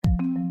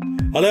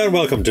Hello and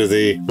welcome to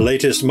the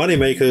latest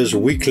Moneymakers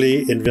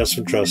Weekly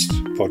Investment Trust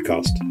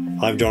podcast.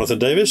 I'm Jonathan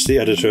Davis, the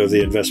editor of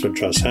the Investment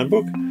Trust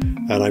Handbook,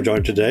 and I'm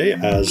joined today,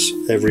 as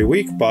every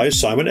week, by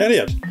Simon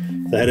Elliott,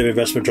 the head of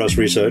Investment Trust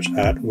Research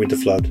at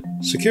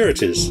Winterflood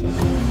Securities.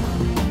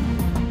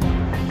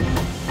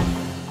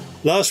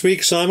 Last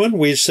week, Simon,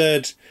 we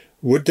said,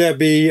 would there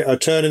be a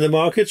turn in the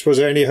markets? Was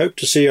there any hope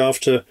to see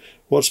after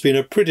what's been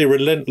a pretty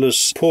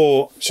relentless,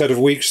 poor set of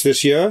weeks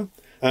this year?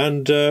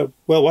 And,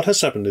 what has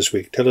happened this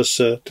week? Tell us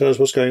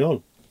what's going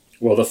on.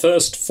 Well, the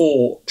first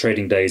 4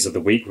 trading days of the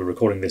week, we're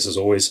recording this as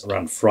always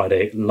around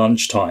Friday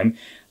lunchtime,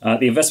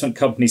 the investment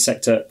company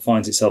sector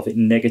finds itself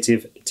in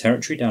negative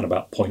territory, down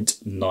about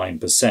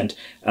 0.9%.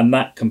 And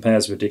that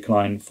compares with a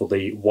decline for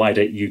the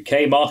wider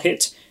UK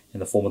market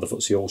in the form of the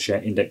FTSE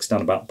All-Share Index,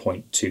 down about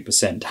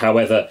 0.2%.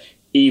 However,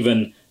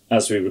 even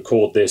as we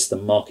record this, the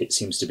market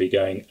seems to be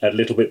going a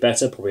little bit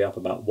better, probably up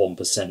about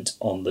 1%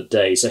 on the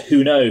day. So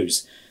who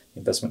knows?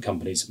 Investment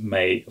companies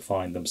may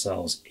find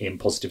themselves in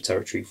positive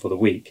territory for the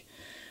week.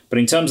 But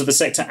in terms of the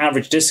sector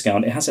average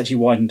discount, it has actually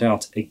widened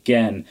out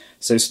again.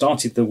 So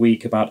started the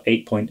week about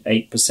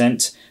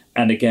 8.8%.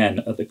 And again,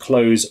 at the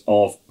close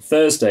of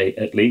Thursday,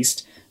 at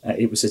least,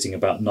 it was sitting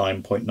about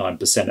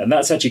 9.9%. And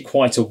that's actually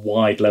quite a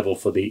wide level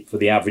for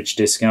the average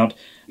discount.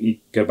 You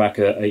go back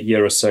a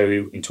year or so,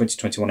 in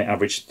 2021, it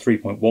averaged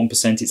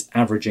 3.1%. It's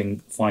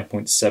averaging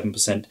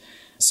 5.7%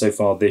 so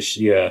far this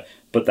year.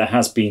 But there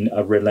has been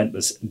a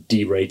relentless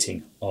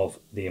derating of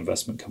the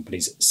investment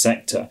companies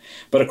sector.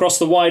 But across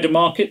the wider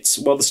markets,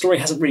 well, the story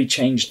hasn't really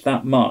changed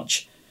that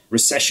much.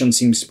 Recession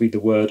seems to be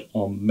the word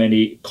on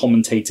many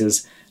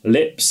commentators'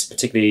 lips,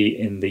 particularly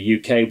in the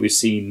UK. We've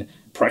seen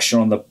pressure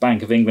on the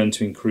Bank of England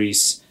to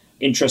increase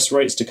interest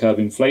rates to curb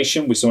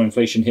inflation. We saw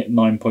inflation hit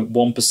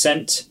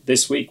 9.1%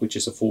 this week, which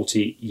is a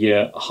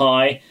 40-year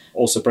high.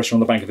 Also pressure on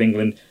the Bank of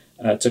England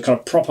to kind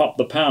of prop up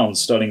the pound.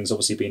 Sterling's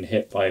obviously been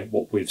hit by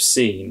what we've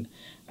seen.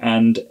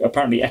 And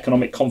apparently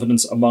economic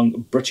confidence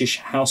among British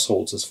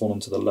households has fallen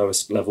to the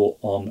lowest level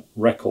on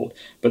record.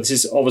 But this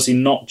is obviously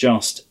not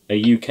just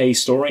a UK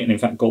story. And in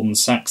fact, Goldman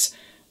Sachs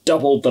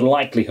doubled the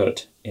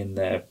likelihood in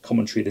their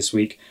commentary this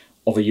week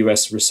of a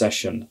US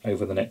recession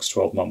over the next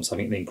 12 months. I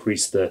think they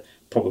increased the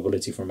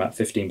probability from about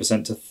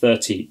 15% to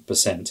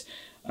 30%.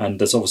 And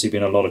there's obviously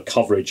been a lot of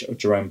coverage of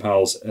Jerome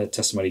Powell's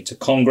testimony to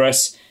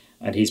Congress.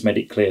 And he's made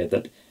it clear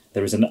that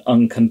there is an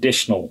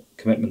unconditional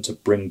commitment to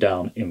bring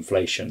down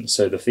inflation.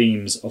 So the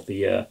themes of the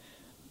year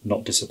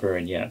not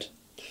disappearing yet.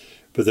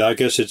 But I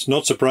guess it's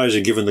not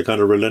surprising, given the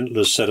kind of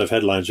relentless set of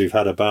headlines we've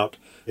had about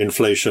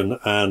inflation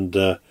and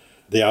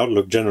the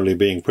outlook generally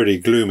being pretty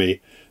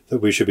gloomy,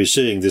 that we should be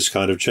seeing this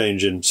kind of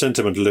change in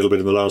sentiment a little bit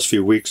in the last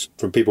few weeks,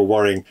 from people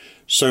worrying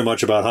so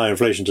much about high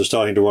inflation to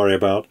starting to worry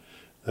about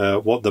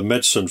what the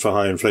medicine for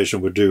high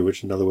inflation would do,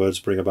 which in other words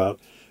bring about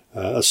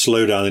a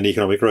slowdown in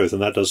economic growth.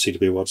 And that does seem to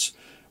be what's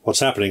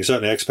happening.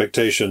 Certainly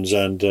expectations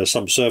and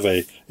some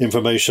survey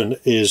information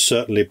is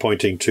certainly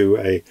pointing to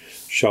a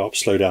sharp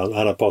slowdown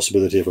and a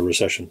possibility of a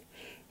recession,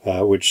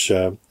 which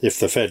if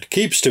the Fed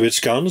keeps to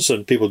its guns,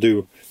 and people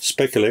do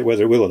speculate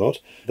whether it will or not,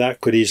 that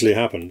could easily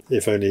happen,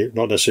 if only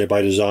not necessarily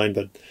by design,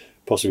 but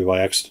possibly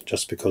by accident,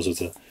 just because of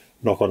the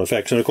knock-on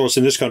effects. And of course,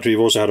 in this country,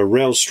 you've also had a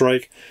rail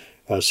strike,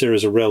 a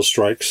series of rail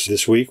strikes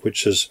this week,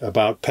 which is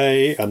about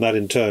pay, and that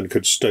in turn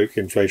could stoke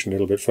inflation a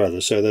little bit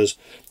further. So there's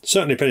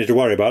certainly plenty to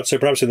worry about. So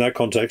perhaps in that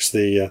context,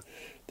 the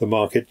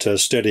market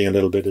steadying a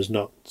little bit is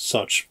not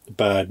such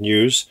bad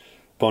news.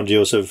 Bond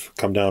yields have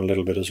come down a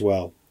little bit as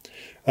well.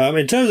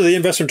 In terms of the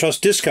investment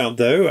trust discount,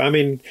 though,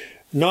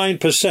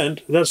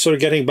 9%, that's sort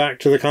of getting back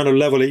to the kind of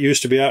level it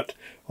used to be at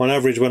on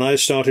average when I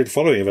started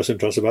following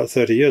investment trusts about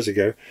 30 years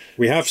ago.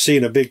 We have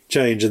seen a big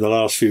change in the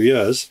last few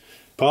years,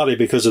 partly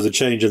because of the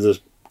change in the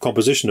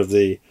composition of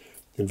the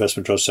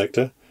investment trust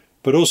sector,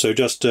 but also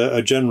just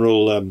a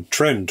general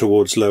trend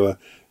towards lower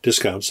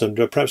discounts. And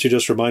perhaps you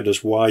just remind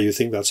us why you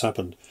think that's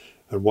happened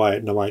and why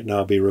it might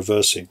now be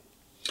reversing.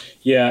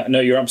 Yeah, no,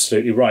 you're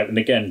absolutely right. And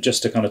again,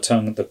 just to kind of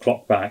turn the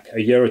clock back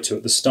a year or two,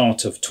 at the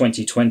start of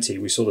 2020,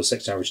 we saw the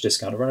sector average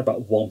discount around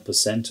about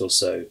 1% or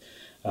so.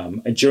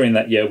 And during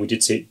that year, we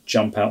did see it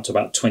jump out to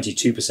about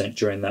 22%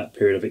 during that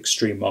period of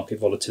extreme market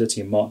volatility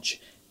in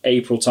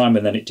April time,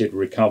 and then it did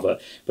recover.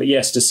 But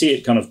yes, to see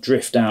it kind of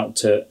drift out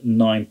to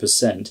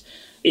 9%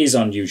 is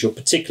unusual,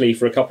 particularly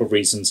for a couple of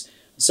reasons.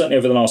 Certainly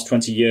over the last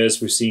 20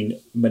 years, we've seen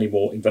many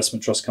more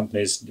investment trust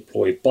companies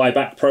deploy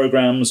buyback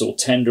programs or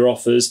tender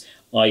offers,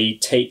 i.e.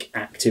 take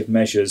active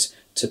measures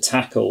to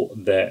tackle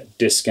their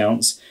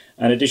discounts.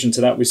 In addition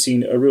to that, we've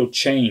seen a real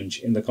change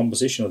in the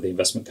composition of the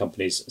investment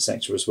companies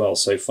sector as well.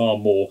 So far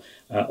more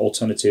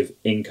alternative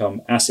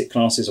income asset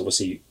classes.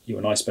 Obviously, you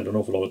and I spend an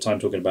awful lot of time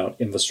talking about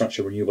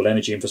infrastructure, renewable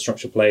energy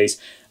infrastructure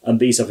plays, and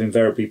these have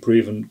invariably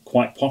proven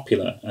quite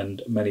popular,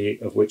 and many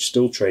of which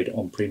still trade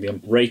on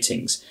premium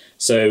ratings.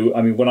 So,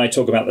 when I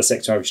talk about the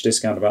sector average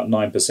discount, about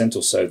 9%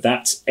 or so,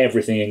 that's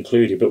everything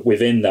included. But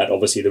within that,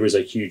 obviously, there is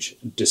a huge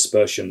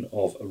dispersion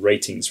of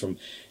ratings from,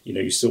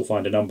 you still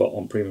find a number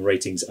on premium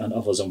ratings and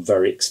others on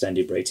very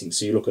extended ratings.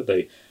 So you look at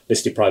the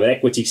listed private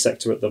equity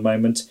sector at the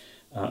moment,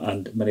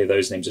 and many of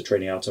those names are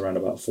trading out around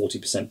about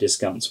 40%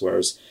 discounts,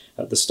 whereas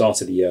at the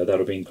start of the year, that would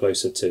have been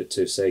closer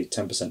to say,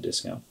 10%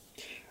 discount.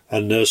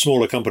 And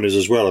smaller companies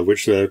as well, of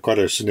which there are quite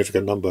a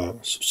significant number,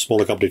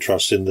 smaller company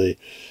trusts in the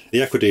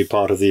equity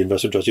part of the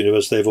investment trust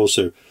universe, they've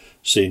also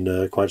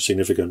seen quite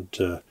significant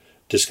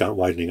discount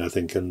widening, I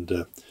think,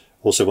 and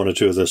also one or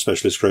two of the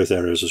specialist growth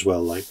areas as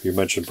well, like you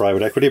mentioned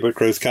private equity, but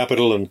growth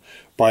capital and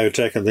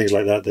biotech and things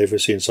like that,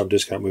 they've seen some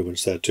discount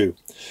movements there too.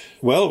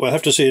 Well, we'll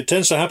have to see. It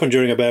tends to happen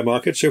during a bear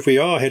market, so if we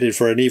are headed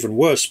for an even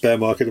worse bear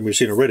market than we've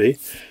seen already,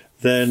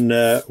 then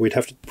we'd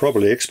have to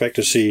probably expect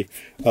to see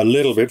a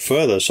little bit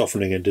further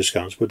softening in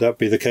discounts. Would that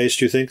be the case,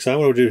 do you think, Sam,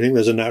 or do you think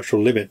there's a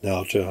natural limit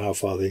now to how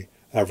far the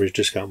average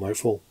discount might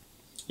fall?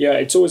 Yeah,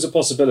 it's always a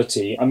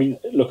possibility. I mean,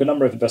 look, a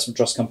number of investment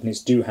trust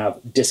companies do have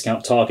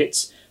discount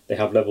targets. They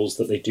have levels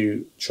that they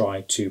do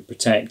try to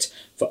protect.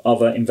 For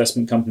other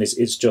investment companies,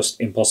 it's just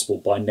impossible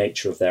by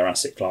nature of their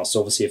asset class. So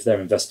obviously, if they're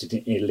invested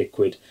in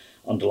illiquid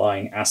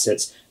underlying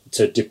assets,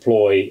 to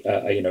deploy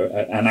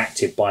an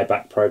active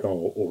buyback program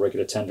or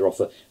regular tender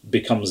offer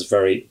becomes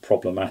very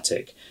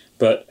problematic.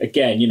 But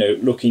again,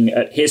 looking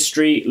at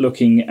history,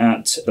 looking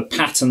at the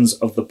patterns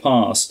of the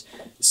past,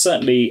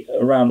 certainly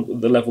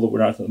around the level that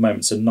we're at the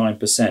moment, so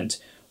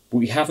 9%,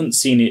 we haven't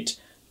seen it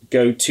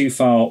go too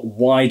far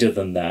wider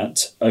than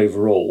that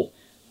overall,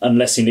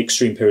 unless in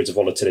extreme periods of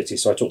volatility.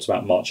 So I talked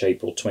about March,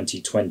 April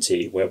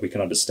 2020, where we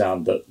can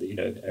understand that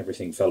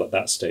everything fell at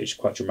that stage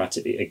quite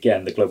dramatically.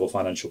 Again, the global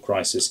financial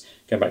crisis,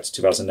 going back to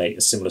 2008,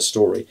 a similar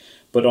story.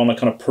 But on a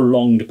kind of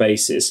prolonged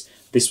basis,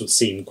 this would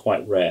seem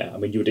quite rare. I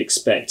mean, you would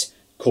expect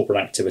corporate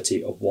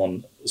activity of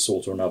one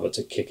sort or another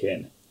to kick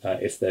in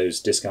if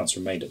those discounts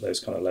remained at those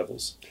kind of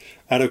levels.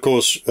 And of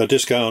course, a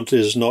discount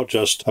is not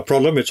just a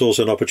problem, it's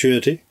also an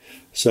opportunity.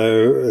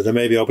 So there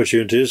may be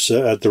opportunities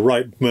at the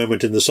right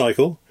moment in the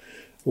cycle.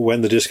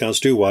 When the discounts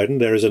do widen,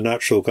 there is a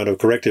natural kind of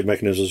corrective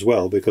mechanism as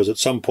well, because at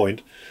some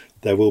point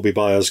there will be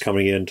buyers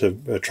coming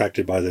in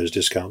attracted by those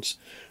discounts,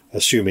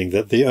 assuming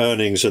that the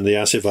earnings and the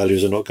asset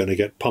values are not going to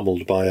get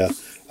pummeled by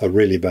a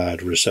really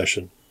bad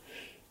recession.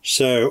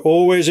 So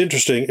always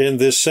interesting in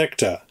this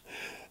sector.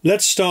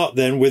 Let's start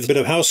then with a bit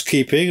of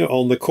housekeeping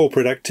on the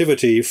corporate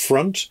activity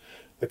front.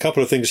 A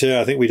couple of things here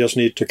I think we just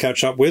need to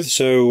catch up with.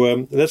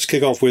 So let's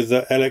kick off with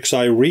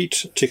LXI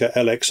REIT, ticker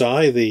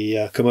LXI,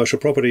 the Commercial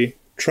Property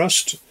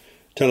Trust.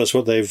 Tell us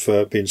what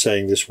they've been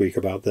saying this week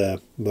about their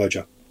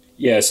merger.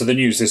 Yeah, so the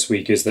news this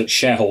week is that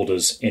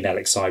shareholders in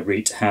LXI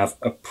REIT have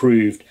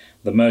approved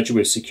the merger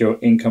with Secure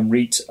Income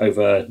REIT.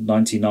 Over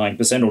 99%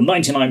 or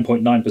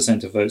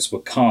 99.9% of votes were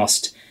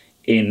cast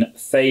in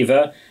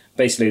favour.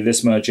 Basically,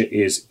 this merger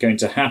is going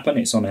to happen.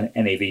 It's on an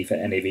NAV for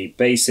NAV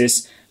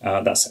basis.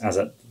 That's as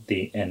at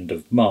the end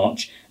of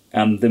March.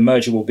 And the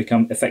merger will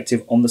become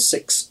effective on the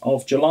 6th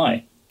of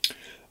July.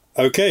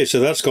 Okay, so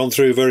that's gone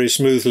through very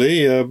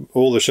smoothly.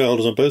 All the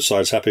shareholders on both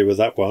sides happy with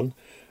that one.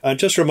 And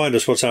just remind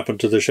us what's happened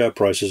to the share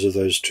prices of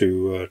those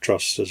two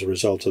trusts as a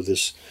result of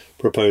this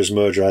proposed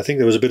merger. I think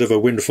there was a bit of a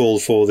windfall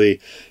for the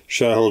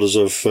shareholders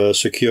of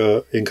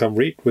Secure Income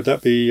REIT. Would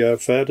that be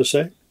fair to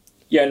say?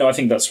 Yeah, no, I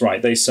think that's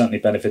right. They certainly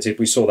benefited.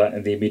 We saw that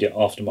in the immediate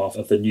aftermath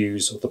of the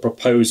news of the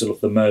proposal of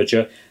the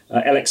merger.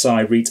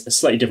 LXI REIT, a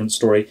slightly different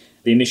story.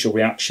 The initial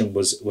reaction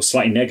was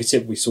slightly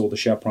negative. We saw the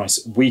share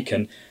price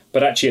weaken.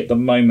 But actually, at the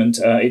moment,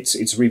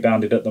 it's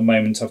rebounded at the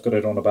moment. I've got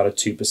it on about a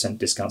 2%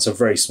 discount, so a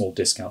very small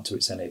discount to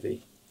its NAV.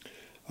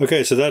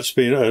 Okay, so that's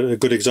been a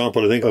good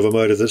example, I think, of a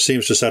merger that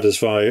seems to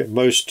satisfy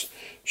most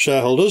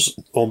shareholders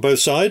on both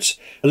sides.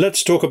 And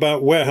let's talk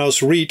about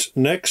Warehouse REIT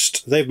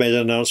next. They've made an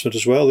announcement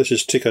as well. This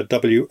is ticker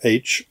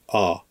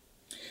WHR.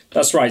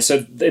 That's right. So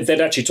they'd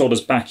actually told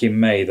us back in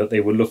May that they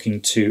were looking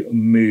to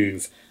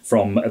move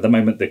from, at the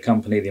moment,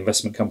 the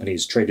investment company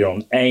is traded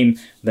on AIM.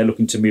 They're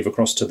looking to move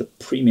across to the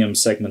premium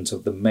segment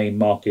of the main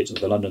market of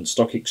the London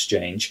Stock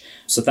Exchange.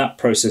 So that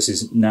process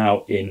is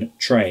now in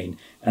train.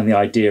 And the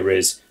idea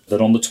is that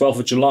on the 12th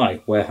of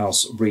July,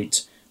 Warehouse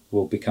REIT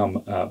will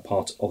become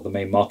part of the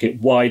main market.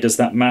 Why does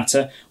that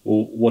matter?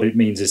 Well, what it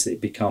means is that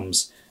it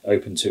becomes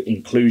open to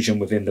inclusion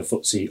within the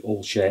FTSE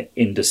All-Share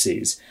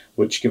indices,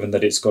 which, given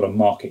that it's got a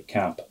market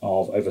cap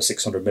of over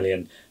 £600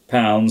 million,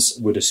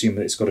 would assume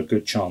that it's got a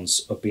good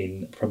chance of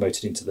being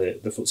promoted into the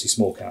FTSE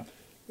Small Cap.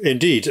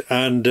 Indeed,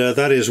 and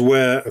that is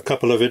where a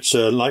couple of its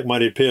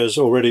like-minded peers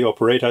already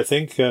operate, I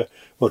think.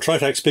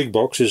 Tritax Big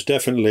Box is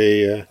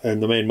definitely in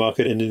the main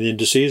market in the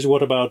indices.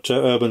 What about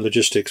Urban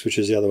Logistics, which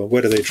is the other one?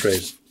 Where do they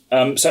trade?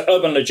 So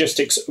Urban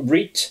Logistics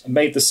REIT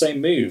made the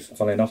same move,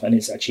 funnily enough, and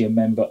it's actually a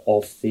member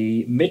of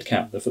the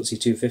mid-cap, the FTSE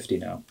 250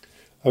 now.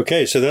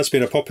 Okay, so that's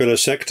been a popular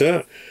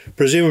sector.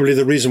 Presumably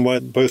the reason why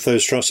both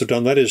those trusts have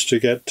done that is to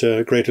get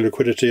greater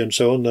liquidity and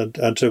so on,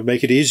 and to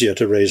make it easier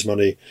to raise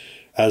money,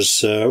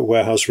 as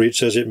Warehouse REIT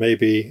says it may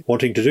be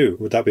wanting to do.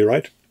 Would that be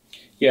right?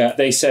 Yeah,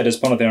 they said as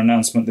part of their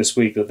announcement this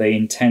week that they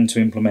intend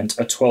to implement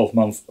a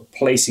 12-month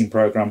placing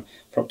programme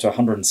for up to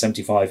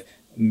 175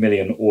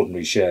 million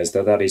ordinary shares,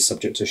 though that is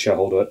subject to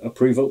shareholder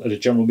approval at a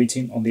general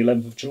meeting on the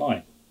 11th of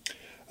July.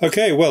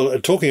 Okay, well,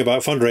 talking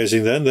about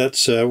fundraising then,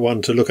 that's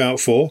one to look out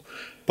for.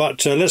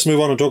 But let's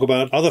move on and talk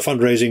about other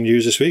fundraising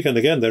news this week. And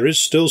again, there is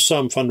still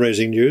some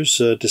fundraising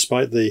news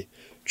despite the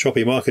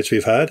choppy markets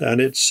we've had,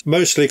 and it's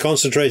mostly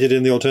concentrated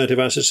in the alternative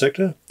asset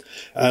sector,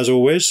 as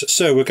always.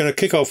 So we're going to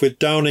kick off with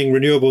Downing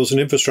Renewables and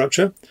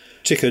Infrastructure,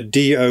 ticker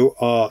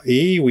DORE.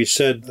 We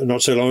said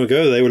not so long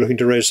ago they were looking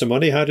to raise some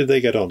money. How did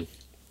they get on?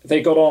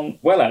 They got on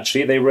well,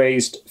 actually. They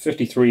raised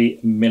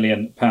 £53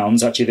 million.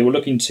 Actually, they were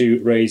looking to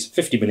raise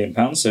 £50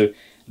 million, so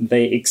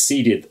they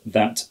exceeded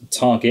that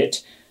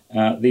target.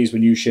 These were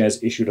new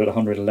shares issued at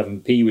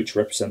 111p, which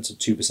represents a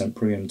 2%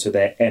 premium to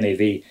their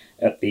NAV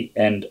at the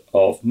end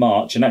of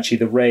March. And actually,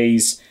 the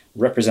raise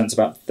represents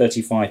about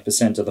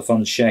 35% of the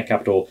fund's share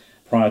capital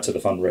prior to the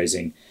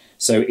fundraising.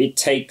 So it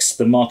takes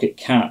the market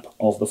cap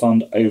of the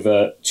fund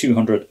over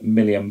 £200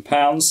 million.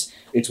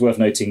 It's worth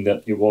noting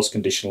that it was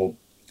conditional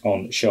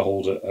on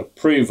shareholder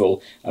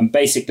approval. And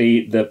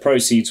basically, the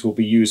proceeds will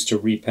be used to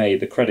repay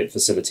the credit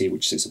facility,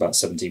 which sits about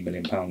 £17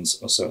 million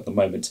or so at the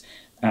moment,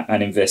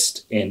 and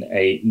invest in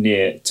a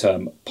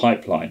near-term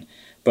pipeline.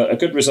 But a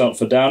good result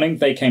for Downing.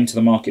 They came to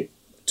the market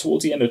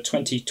towards the end of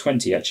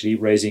 2020, actually,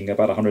 raising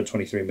about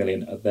 $123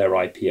 million at their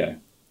IPO.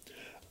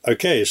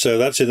 Okay, so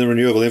that's in the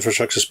renewable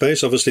infrastructure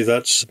space. Obviously,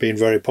 that's been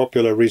very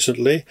popular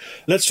recently.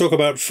 Let's talk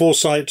about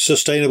Foresight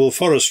Sustainable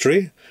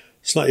Forestry.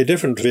 Slightly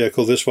different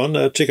vehicle, this one,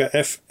 ticker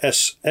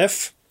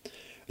FSF.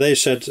 They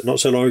said not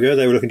so long ago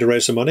they were looking to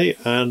raise some money.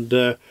 And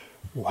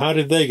how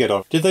did they get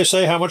on? Did they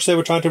say how much they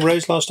were trying to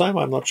raise last time?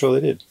 I'm not sure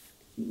they did.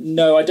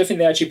 No, I don't think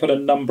they actually put a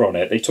number on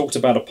it. They talked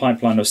about a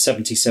pipeline of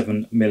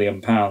 £77 million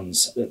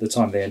at the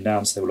time they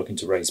announced they were looking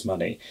to raise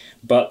money.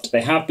 But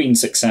they have been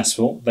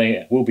successful.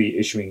 They will be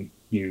issuing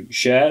new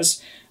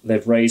shares.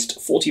 They've raised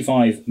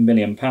 £45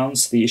 million.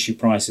 The issue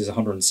price is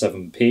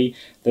 107p.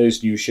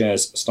 Those new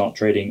shares start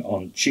trading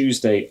on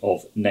Tuesday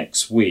of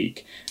next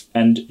week.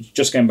 And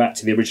just going back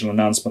to the original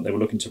announcement, they were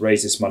looking to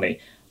raise this money.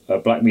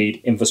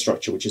 Blackmead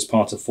Infrastructure, which is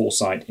part of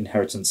Foresight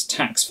Inheritance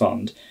Tax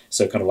Fund,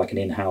 so kind of like an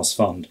in-house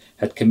fund,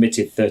 had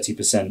committed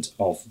 30%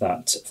 of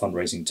that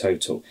fundraising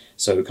total.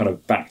 So kind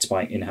of backed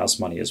by in-house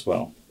money as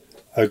well.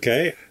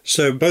 Okay,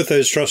 so both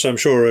those trusts, I'm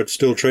sure, are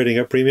still trading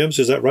at premiums.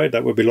 Is that right?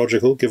 That would be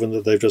logical, given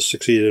that they've just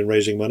succeeded in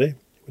raising money.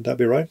 Would that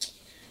be right?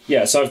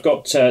 Yeah, so I've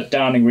got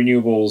Downing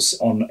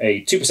Renewables on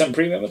a 2%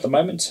 premium at the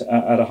moment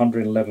at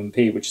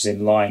 111p, which is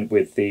in line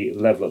with the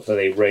level that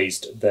they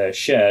raised their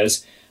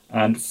shares.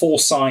 And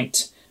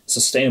Foresight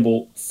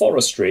Sustainable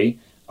Forestry,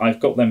 I've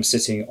got them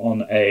sitting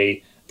on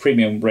a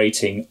premium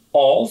rating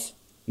of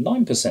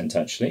 9%,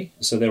 actually.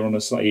 So they're on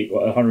a slightly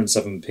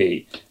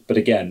 107p. But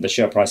again, the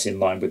share price in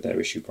line with their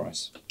issue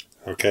price.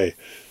 Okay.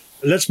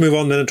 Let's move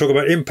on then and talk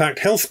about Impact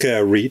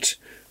Healthcare REIT.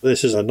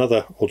 This is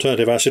another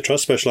alternative asset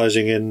trust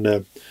specialising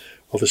in,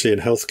 obviously, in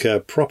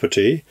healthcare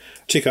property.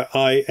 Ticker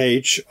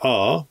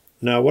IHR.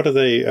 Now, what are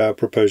they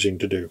proposing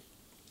to do?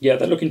 Yeah,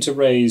 they're looking to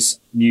raise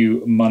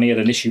new money at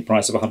an issue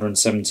price of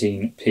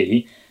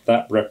 117p.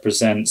 That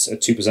represents a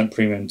 2%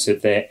 premium to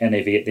their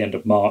NAV at the end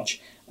of March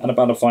and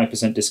about a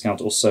 5%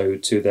 discount or so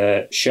to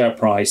their share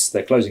price,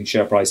 their closing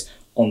share price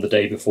on the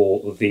day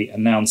before the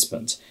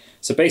announcement.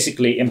 So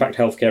basically, Impact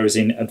Healthcare is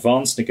in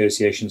advanced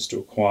negotiations to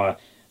acquire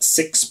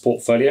 6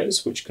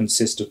 portfolios, which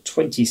consist of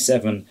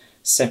 27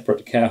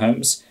 separate care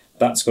homes.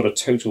 That's got a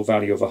total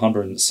value of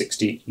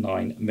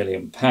 £169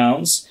 million.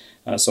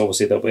 So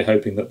obviously they'll be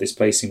hoping that this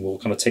placing will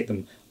kind of take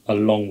them a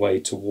long way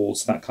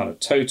towards that kind of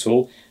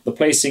total. The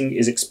placing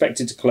is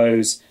expected to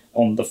close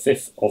on the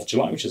 5th of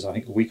July, which is, I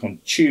think, a week on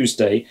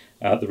Tuesday.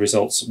 The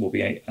results will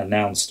be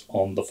announced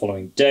on the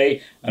following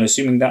day. And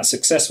assuming that's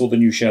successful, the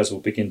new shares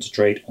will begin to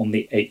trade on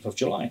the 8th of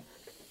July.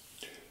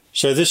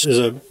 So this is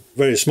a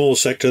very small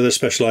sector that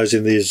specialises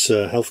in these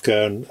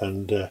healthcare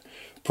and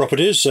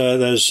properties.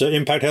 There's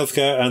Impact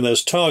Healthcare and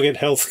there's Target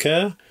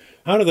Healthcare.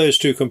 How do those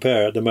two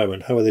compare at the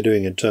moment? How are they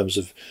doing in terms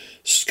of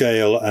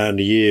scale and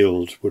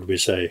yield, would we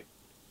say?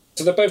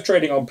 So they're both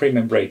trading on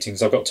premium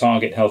ratings. I've got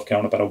Target Healthcare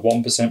on about a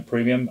 1%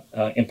 premium.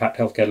 Impact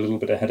Healthcare a little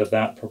bit ahead of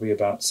that, probably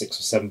about 6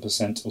 or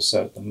 7% or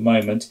so at the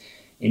moment.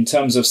 In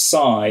terms of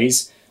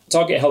size,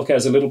 Target Healthcare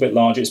is a little bit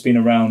larger. It's been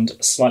around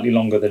slightly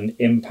longer than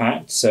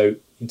Impact. So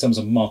in terms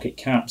of market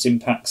caps,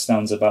 Impact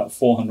stands about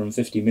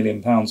 £450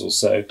 million or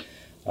so,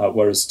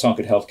 whereas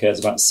Target Healthcare is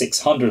about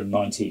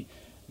 £690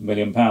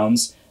 million.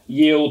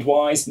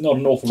 Yield-wise, not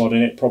an awful lot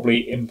in it.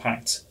 Probably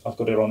Impact, I've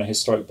got it on a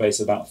historic base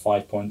about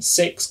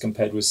 5.6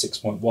 compared with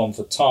 6.1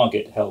 for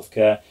Target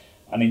Healthcare.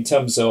 And in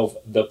terms of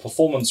the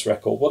performance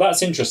record, well,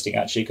 that's interesting,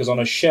 actually, because on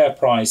a share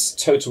price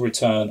total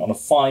return on a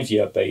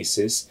 5-year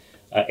basis,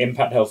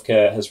 Impact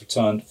Healthcare has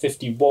returned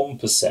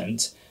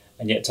 51%,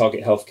 and yet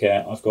Target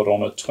Healthcare I've got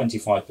on a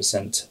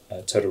 25%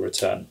 total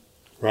return.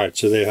 Right,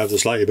 so they have the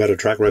slightly better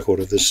track record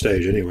at this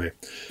stage anyway.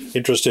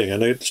 Interesting,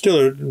 and it's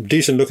still a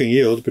decent-looking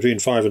yield, between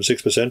 5 and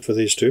 6% for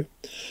these two.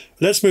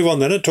 Let's move on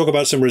then and talk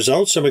about some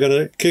results, and we're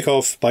going to kick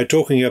off by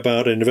talking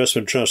about an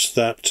investment trust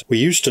that we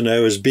used to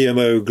know as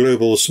BMO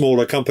Global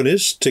Smaller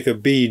Companies, ticker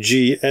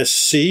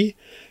BGSC.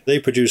 They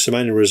produce some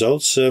annual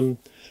results,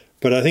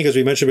 but I think, as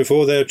we mentioned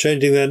before, they're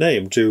changing their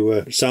name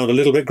to sound a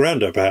little bit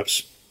grander,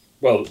 perhaps.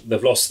 Well,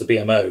 they've lost the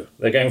BMO.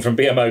 They're going from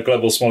BMO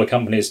Global Smaller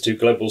Companies to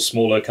Global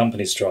Smaller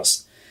Companies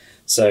Trust.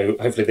 So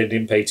hopefully they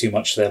didn't pay too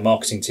much to their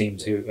marketing team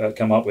to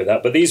come up with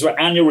that. But these were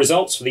annual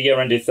results for the year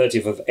ended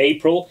 30th of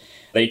April.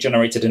 They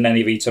generated an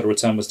NAV total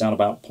return was down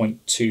about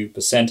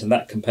 0.2%, and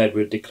that compared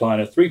with a decline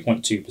of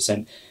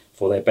 3.2%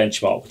 for their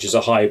benchmark, which is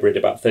a hybrid,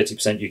 about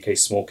 30% UK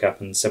small cap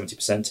and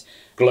 70%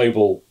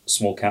 global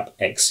small cap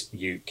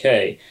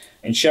ex-UK.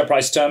 In share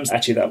price terms,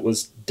 actually that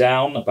was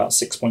down about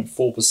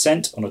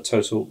 6.4% on a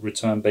total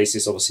return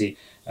basis. Obviously,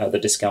 the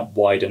discount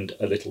widened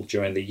a little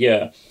during the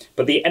year.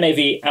 But the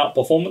NAV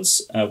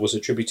outperformance was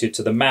attributed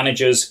to the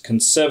manager's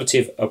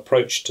conservative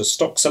approach to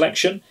stock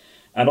selection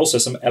and also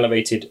some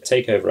elevated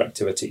takeover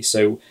activity.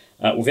 So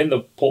within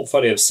the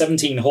portfolio of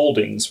 17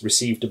 holdings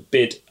received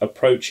bid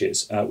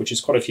approaches, which is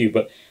quite a few,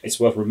 but it's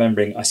worth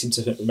remembering. I seem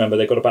to remember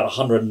they've got about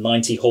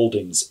 190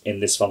 holdings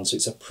in this fund, so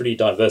it's a pretty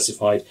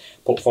diversified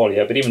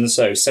portfolio. But even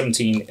so,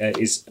 17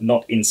 is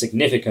not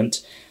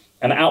insignificant.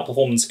 And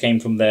outperformance came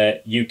from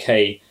their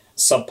UK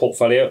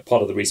sub-portfolio,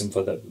 part of the reason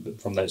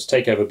from those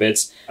takeover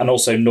bids, and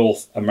also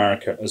North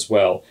America as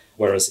well,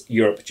 whereas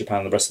Europe, Japan,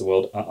 and the rest of the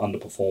world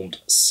underperformed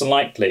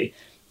slightly.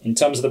 In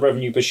terms of the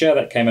revenue per share,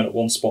 that came in at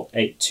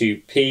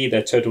 1.82p.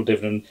 Their total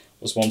dividend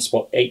was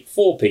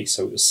 1.84p,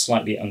 so it was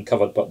slightly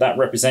uncovered, but that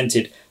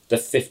represented the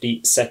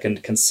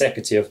 52nd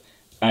consecutive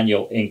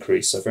annual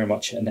increase, so very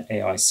much an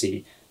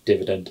AIC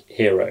dividend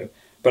hero.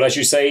 But as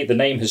you say, the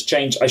name has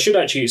changed. I should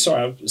actually,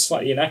 sorry, I'm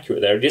slightly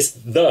inaccurate there. It is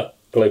the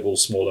Global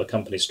Smaller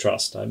Companies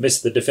Trust. I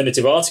missed the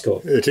definitive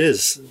article. It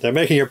is. They're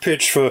making a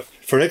pitch for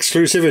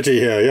exclusivity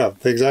here. Yeah,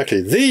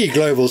 exactly. The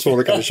Global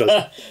Smaller Companies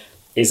Trust.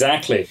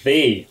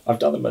 Exactly. I've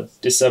done them a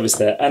disservice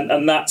there.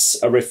 And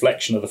that's a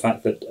reflection of the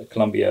fact that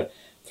Columbia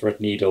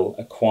Threadneedle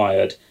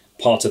acquired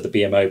part of the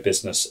BMO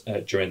business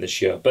during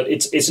this year. But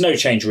it's no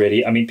change,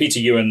 really. I mean, Peter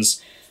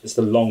Ewens is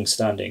the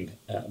long-standing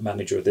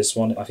manager of this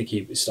one. I think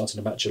he started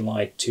about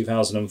July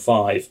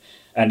 2005.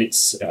 And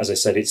it's, as I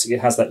said, it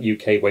has that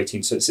UK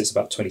weighting, so it sits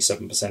about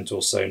 27%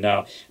 or so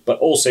now, but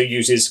also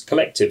uses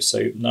collectives.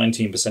 So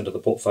 19% of the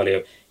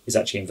portfolio is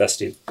actually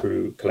invested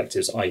through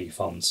collectives, i.e.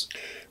 funds.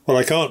 Well,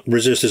 I can't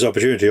resist this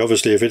opportunity,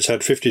 obviously, if it's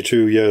had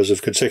 52 years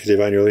of consecutive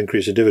annual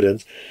increase in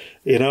dividends,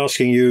 in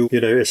asking you,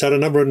 it's had a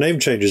number of name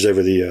changes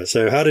over the year.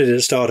 So how did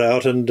it start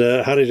out and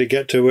how did it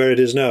get to where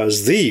it is now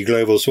as the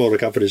Global Smaller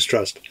Companies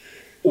Trust?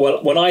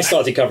 Well, when I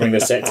started covering the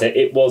sector,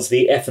 it was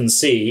the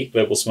F&C,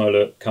 Global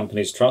Smaller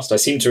Companies Trust. I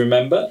seem to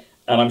remember,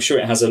 and I'm sure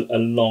it has a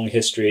long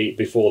history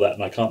before that,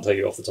 and I can't tell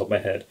you off the top of my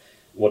head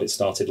what it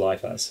started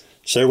life as.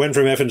 So it went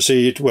from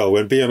F&C,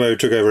 when BMO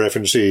took over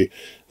F&C,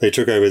 they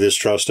took over this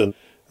trust, and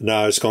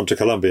now it's gone to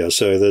Columbia.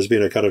 So there's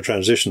been a kind of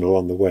transition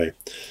along the way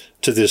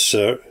to this,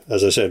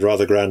 as I said,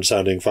 rather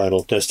grand-sounding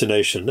final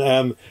destination.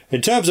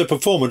 In terms of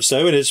performance,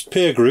 though, in its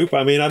peer group,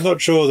 I mean, I'm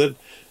not sure that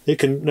it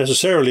can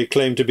necessarily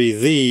claim to be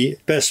the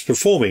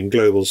best-performing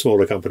Global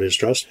Smaller Companies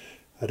Trust.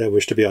 I don't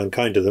wish to be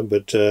unkind to them,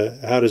 but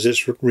how does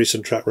its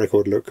recent track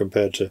record look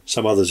compared to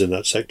some others in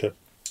that sector?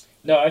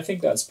 No, I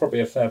think that's probably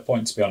a fair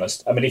point, to be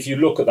honest. I mean, if you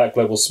look at that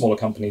Global Smaller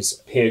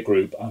Companies peer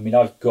group, I mean,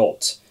 I've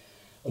got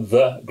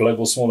the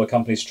Global Smaller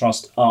Companies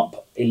Trust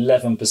up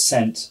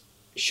 11%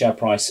 share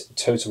price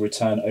total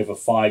return over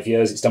 5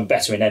 years. It's done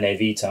better in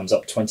NAV terms,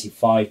 up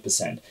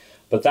 25%.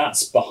 But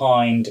that's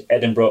behind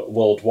Edinburgh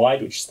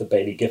Worldwide, which is the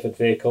Baillie Gifford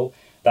vehicle.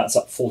 That's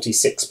up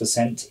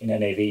 46% in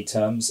NAV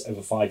terms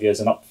over 5 years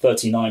and up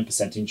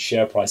 39% in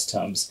share price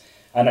terms.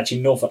 And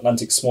actually North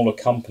Atlantic Smaller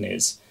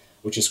Companies,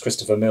 which is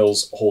Christopher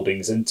Mills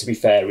Holdings, and to be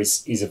fair,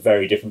 is a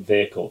very different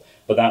vehicle.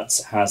 But that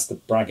has the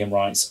bragging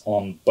rights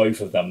on both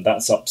of them.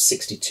 That's up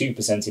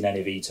 62% in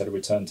NAV total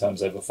return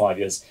terms over 5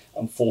 years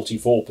and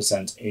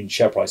 44% in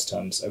share price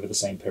terms over the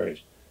same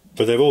period.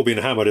 But they've all been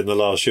hammered in the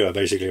last year,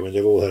 basically. I mean,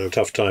 they've all had a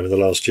tough time in the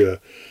last year,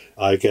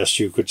 I guess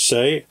you could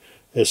say.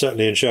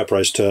 Certainly in share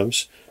price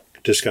terms,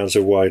 discounts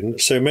have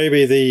widened. So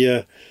maybe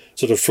the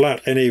sort of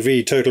flat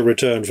NAV total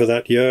return for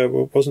that year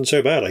wasn't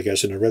so bad, I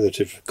guess, in a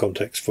relative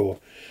context for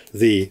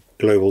the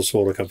Global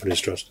Smaller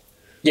Companies Trust.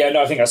 Yeah,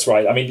 no, I think that's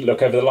right. I mean,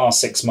 look, over the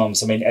last 6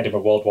 months, I mean,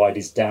 Edinburgh Worldwide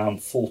is down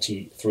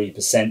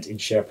 43% in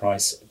share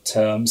price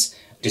terms.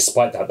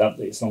 Despite that,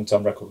 its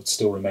long-term record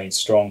still remains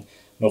strong.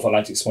 North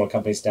Atlantic Smaller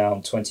Companies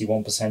down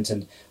 21%,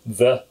 and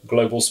the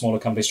Global Smaller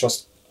Companies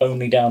Trust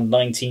only down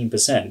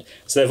 19%.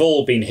 So they've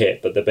all been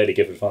hit, but the Baillie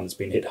Gifford Fund has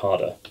been hit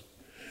harder.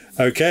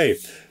 Okay.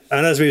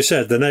 And as we've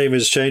said, the name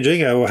is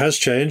changing, or has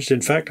changed, in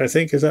fact, I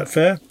think. Is that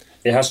fair?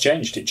 It has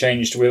changed. It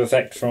changed with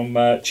effect from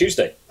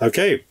Tuesday.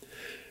 Okay.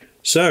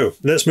 So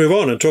let's move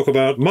on and talk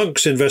about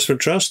Monk's Investment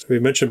Trust. We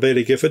mentioned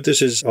Baillie Gifford.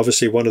 This is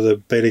obviously one of the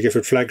Baillie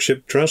Gifford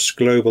flagship trusts,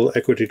 Global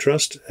Equity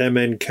Trust.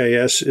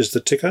 MNKS is the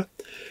ticker.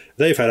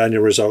 They've had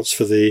annual results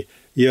for the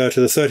year to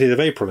the 30th of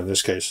April in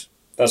this case.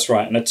 That's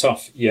right, and a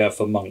tough year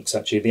for Monks,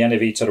 actually. The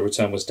NAV total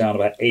return was down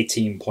about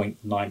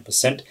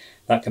 18.9%.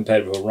 That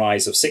compared with a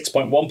rise of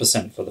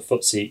 6.1% for the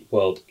FTSE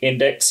World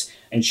Index.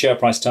 In share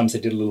price terms, they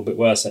did a little bit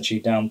worse,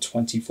 actually down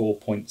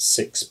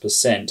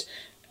 24.6%.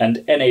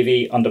 And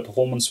NAV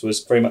underperformance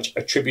was very much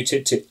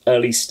attributed to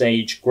early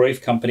stage growth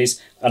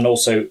companies and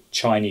also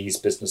Chinese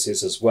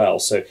businesses as well.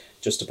 So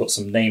just to put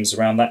some names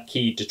around that,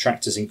 key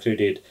detractors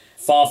included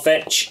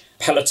Farfetch,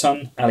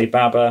 Peloton,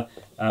 Alibaba,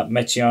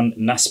 Meituan,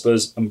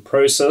 Naspers and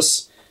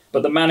Prosus.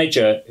 But the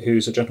manager,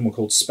 who's a gentleman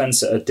called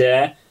Spencer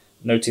Adair,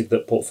 noted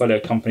that portfolio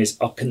companies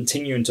are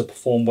continuing to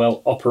perform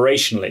well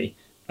operationally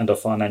and are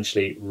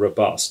financially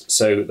robust.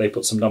 So they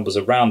put some numbers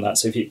around that.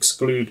 So if you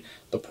exclude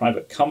the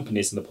private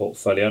companies in the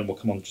portfolio, and we'll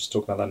come on to just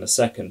talk about that in a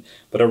second,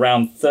 but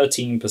around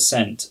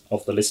 13%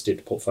 of the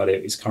listed portfolio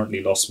is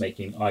currently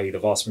loss-making, i.e. the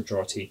vast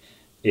majority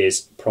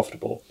is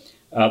profitable.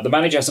 The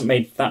manager hasn't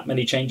made that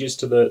many changes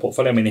to the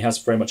portfolio. I mean, he has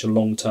very much a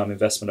long-term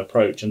investment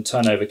approach, and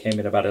turnover came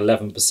in about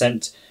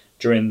 11%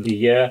 during the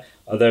year,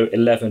 although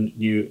 11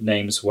 new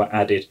names were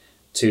added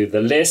to the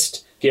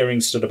list.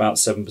 Gearing stood about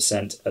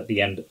 7% at the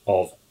end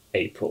of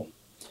April.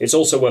 It's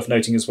also worth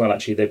noting as well,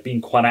 actually, they've been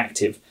quite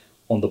active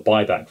on the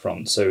buyback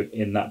front. So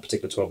in that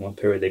particular 12-month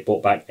period, they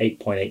bought back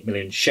 8.8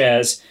 million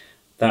shares.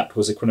 That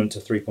was equivalent to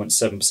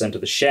 3.7% of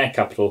the share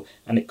capital,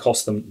 and it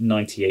cost them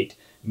 £98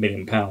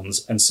 million.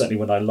 And certainly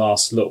when I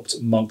last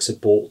looked, Monks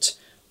had bought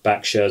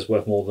back shares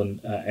worth more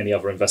than any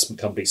other investment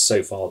company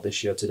so far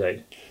this year to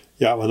date.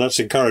 Yeah, well, that's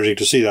encouraging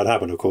to see that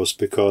happen, of course,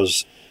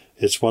 because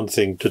it's one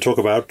thing to talk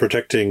about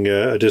protecting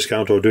a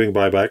discount or doing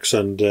buybacks,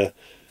 and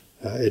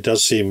it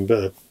does seem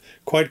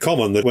quite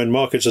common that when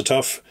markets are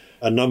tough,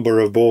 a number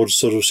of boards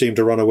sort of seem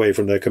to run away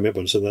from their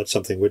commitments, and that's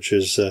something which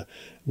is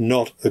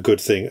not a good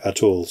thing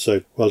at all.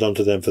 So well done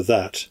to them for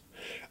that.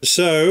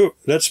 So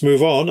let's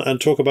move on and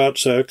talk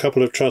about a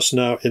couple of trusts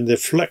now in the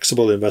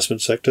flexible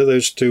investment sector.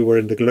 Those two were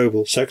in the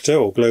global sector,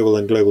 or global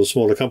and global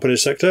smaller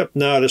companies sector.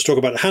 Now let's talk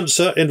about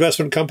Hansa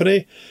Investment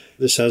Company.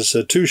 This has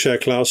two share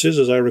classes,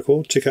 as I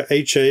recall, ticker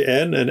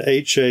HAN and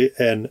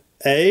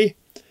HANA.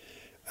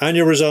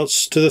 Annual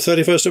results to the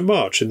 31st of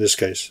March in this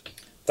case.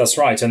 That's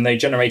right, and they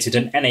generated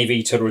an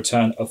NAV total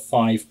return of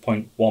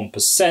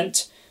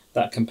 5.1%.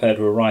 That compared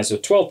with a rise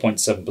of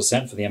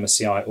 12.7% for the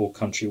MSCI All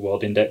Country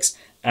World Index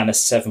and a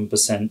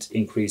 7%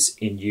 increase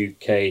in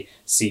UK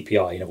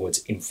CPI, in other words,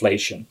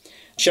 inflation.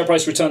 Share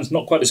price returns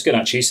not quite as good,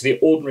 actually. So the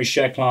ordinary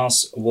share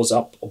class was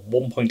up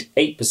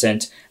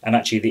 1.8%, and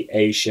actually the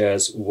A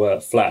shares were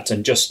flat.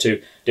 And just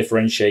to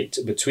differentiate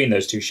between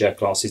those two share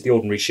classes, the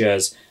ordinary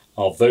shares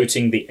are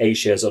voting, the A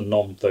shares are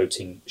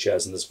non-voting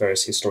shares, and there's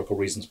various historical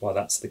reasons why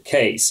that's the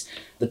case.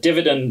 The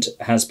dividend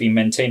has been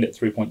maintained at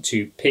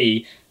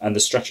 3.2p, and the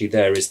strategy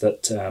there is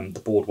that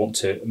the board want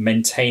to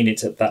maintain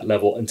it at that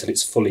level until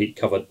it's fully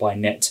covered by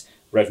net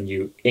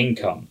revenue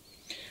income.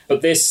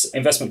 But this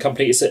investment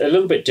company is a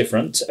little bit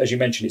different. As you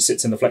mentioned, it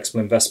sits in the flexible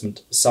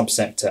investment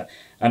subsector,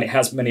 and it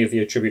has many of the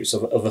attributes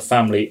of a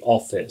family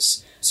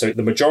office. So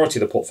the majority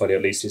of the portfolio,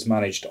 at least, is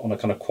managed on a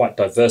kind of quite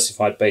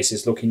diversified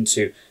basis, looking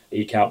to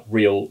eke out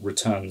real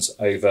returns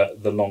over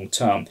the long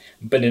term.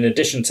 But in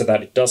addition to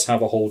that, it does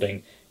have a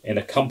holding in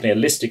a company, a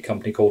listed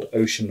company called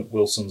Ocean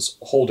Wilson's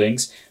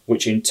Holdings,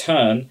 which in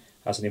turn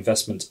has an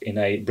investment in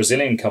a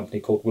Brazilian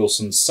company called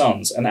Wilson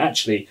Sons. And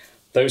actually,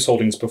 those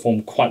holdings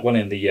performed quite well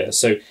in the year.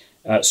 So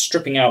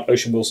stripping out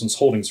Ocean Wilson's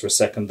Holdings for a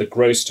second, the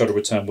gross total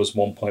return was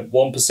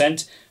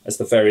 1.1%, as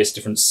the various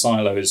different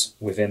silos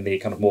within the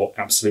kind of more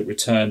absolute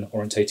return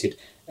orientated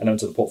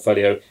element of the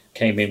portfolio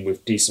came in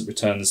with decent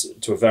returns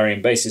to a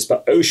varying basis.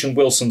 But Ocean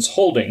Wilson's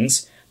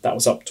Holdings, that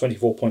was up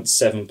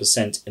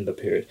 24.7% in the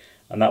period.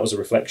 And that was a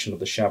reflection of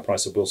the share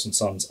price of Wilson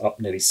Sons, up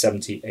nearly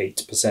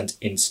 78%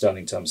 in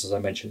sterling terms. As I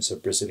mentioned, it's a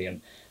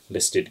Brazilian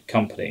listed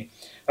company.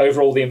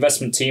 Overall, the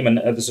investment team, and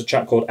there's a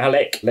chap called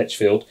Alec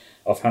Letchfield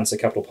of Hansa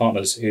Capital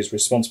Partners who's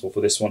responsible for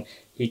this one,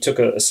 he took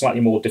a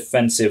slightly more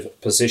defensive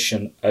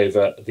position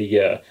over the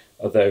year,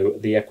 although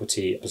the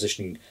equity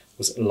positioning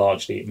was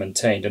largely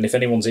maintained. And if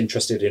anyone's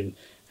interested in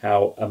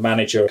how a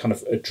manager kind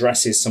of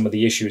addresses some of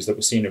the issues that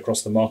we're seeing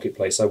across the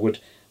marketplace, I would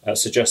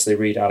suggest they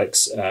read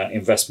Alec's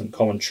investment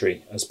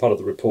commentary as part of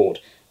the report,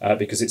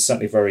 because it's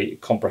certainly very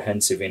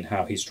comprehensive in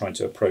how he's trying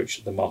to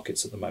approach the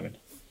markets at the moment.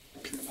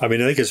 I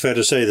mean, I think it's fair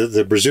to say that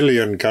the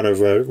Brazilian kind of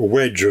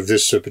wedge of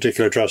this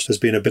particular trust has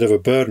been a bit of a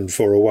burden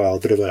for a while, a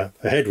bit of a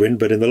headwind,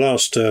 but in the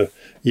last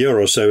year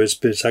or so,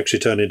 it's actually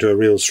turned into a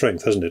real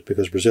strength, hasn't it?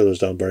 Because Brazil has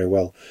done very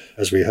well,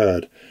 as we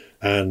heard,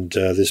 and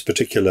this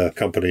particular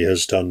company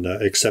has done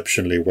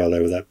exceptionally well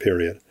over that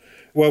period.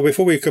 Well,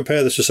 before we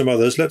compare this to some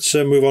others, let's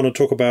move on and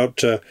talk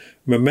about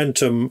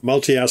Momentum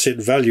Multi-Asset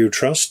Value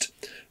Trust,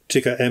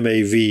 ticker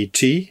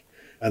MAVT,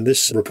 and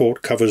this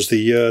report covers the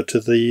year to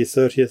the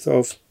 30th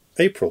of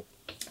April.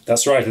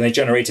 That's right, and they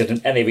generated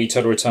an NAV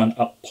total return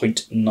up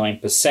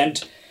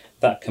 0.9%.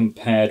 That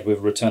compared with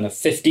a return of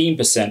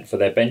 15% for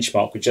their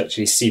benchmark, which is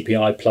actually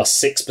CPI plus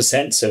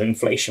 6%, so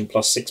inflation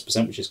plus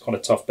 6%, which is quite a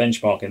tough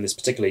benchmark in this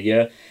particular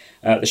year.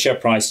 The share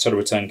price total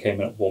return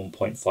came in at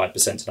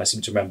 1.5%, and I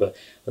seem to remember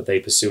that they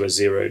pursue a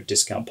zero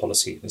discount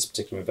policy in this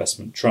particular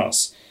investment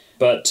trust.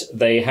 But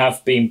they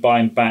have been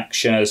buying back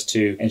shares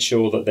to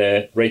ensure that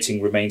their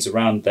rating remains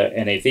around their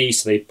NAV,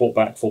 so they bought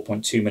back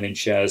 4.2 million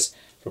shares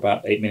for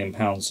about £8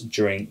 million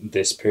during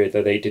this period,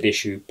 though they did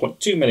issue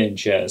 0.2 million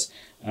shares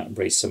and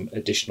raise some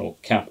additional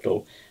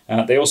capital.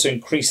 They also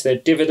increased their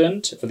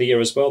dividend for the year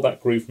as well.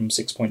 That grew from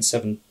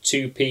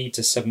 6.72p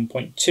to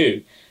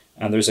 7.2,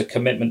 and there's a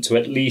commitment to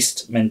at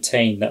least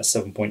maintain that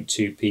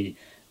 7.2p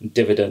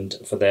dividend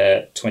for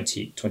their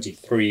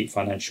 2023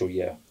 financial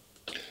year.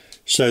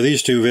 So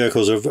these two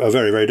vehicles are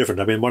very, very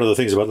different. I mean, one of the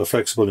things about the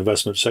flexible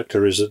investment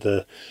sector is that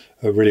there's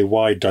a really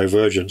wide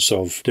divergence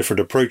of different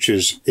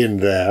approaches in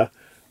there.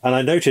 And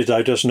I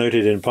just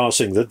noted in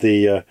passing that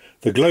the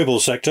global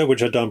sector, which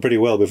had done pretty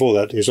well before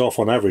that, is off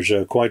on average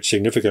quite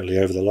significantly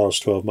over the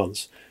last 12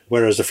 months,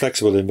 whereas the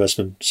flexible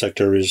investment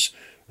sector is,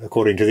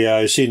 according to the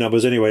IIC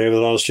numbers anyway, over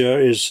the last year,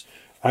 is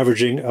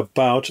averaging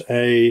about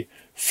a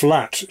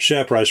flat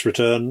share price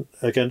return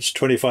against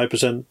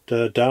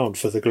 25% down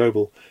for the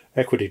global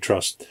equity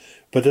trust.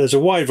 But there's a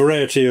wide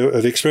variety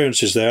of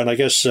experiences there, and I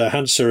guess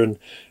Hansa and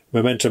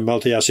Momentum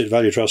Multi-Asset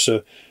Value Trust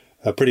are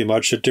pretty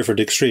much at different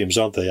extremes,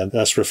 aren't they? And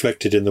that's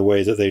reflected in the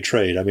way that they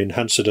trade. I mean,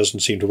 Hansa doesn't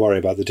seem to worry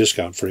about the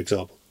discount, for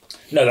example.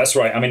 No, that's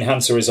right. I mean,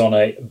 Hansa is on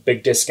a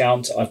big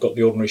discount. I've got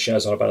the ordinary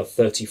shares on about a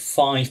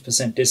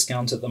 35%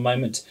 discount at the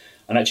moment.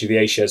 And actually, the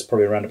A shares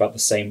probably around about the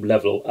same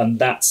level. And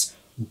that's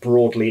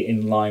broadly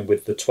in line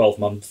with the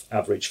 12-month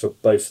average for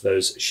both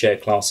those share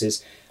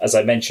classes. As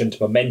I mentioned,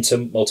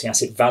 Momentum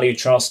Multi-Asset Value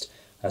Trust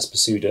has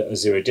pursued a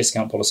zero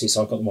discount policy.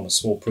 So I've got them on a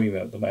small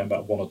premium at the moment,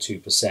 about 1 or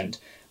 2%.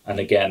 And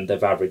again,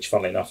 they've averaged,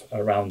 funnily enough,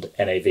 around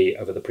NAV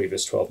over the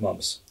previous 12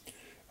 months.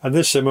 And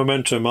this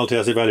Momentum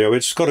Multi-Asset Value,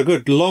 it's got a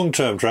good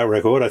long-term track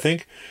record, I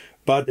think,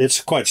 but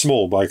it's quite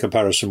small by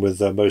comparison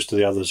with most of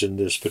the others in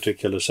this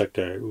particular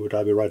sector. Would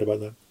I be right about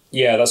that?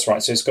 Yeah, that's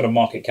right. So it's got a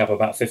market cap of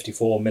about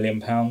 £54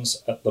 million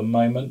at the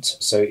moment.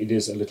 So it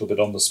is a little bit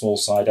on the small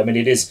side. I mean,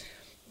 it is,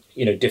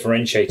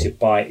 differentiated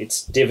by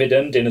its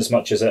dividend, in as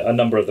much as a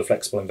number of the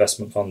flexible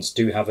investment funds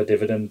do have a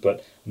dividend,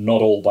 but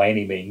not all by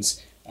any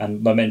means.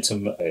 And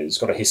Momentum has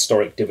got a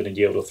historic dividend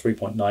yield of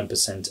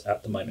 3.9%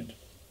 at the moment.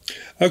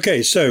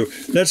 Okay, so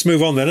let's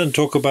move on then and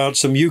talk about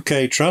some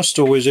UK trust.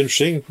 Always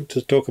interesting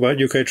to talk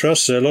about UK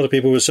trusts. A lot of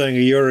people were saying a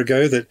year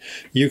ago that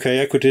UK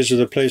equities are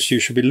the place you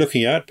should be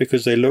looking at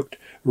because they looked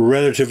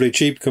relatively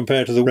cheap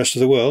compared to the rest of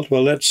the world.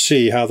 Well, let's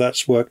see how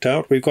that's worked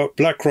out. We've got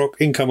BlackRock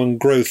Income and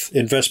Growth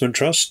Investment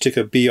Trust,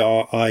 ticker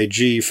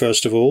BRIG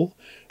first of all.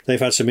 They've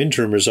had some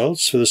interim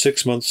results for the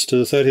 6 months to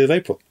the 30th of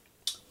April.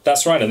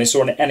 That's right, and they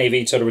saw an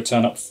NAV total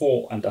return up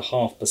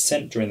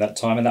 4.5% during that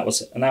time, and that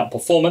was an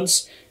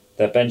outperformance.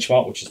 Their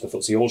benchmark, which is the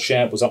FTSE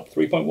All-Share, was up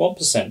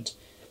 3.1%.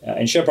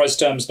 In share price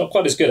terms, not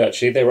quite as good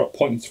actually. They were up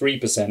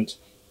 0.3%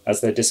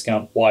 as their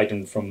discount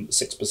widened from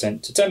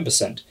 6% to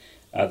 10%,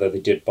 though they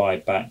did buy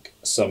back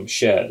some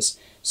shares.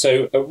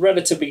 So a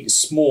relatively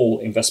small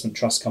investment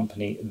trust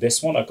company,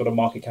 this one. I've got a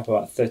market cap of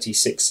about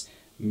 £36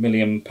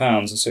 million,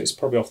 and so it's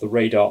probably off the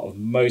radar of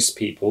most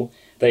people.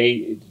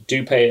 They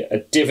do pay a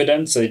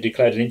dividend, so they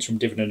declared an interim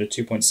dividend of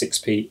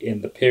 2.6p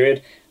in the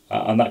period,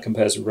 and that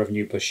compares with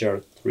revenue per share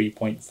of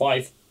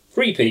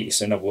 3.53p.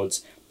 So in other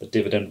words, the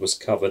dividend was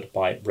covered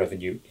by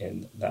revenue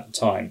in that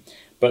time.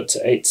 But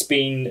it's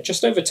been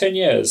just over 10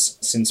 years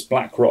since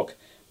BlackRock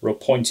were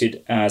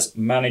appointed as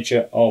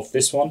manager of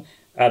this one,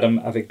 Adam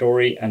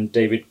Avigdori and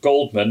David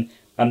Goldman.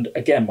 And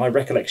again, my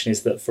recollection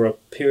is that for a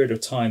period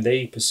of time,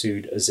 they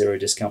pursued a zero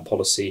discount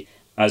policy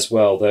as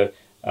well, though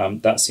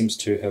that seems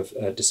to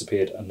have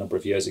disappeared a number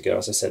of years ago.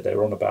 As I said,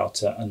 they're on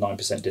about a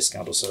 9%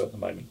 discount or so at the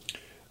moment.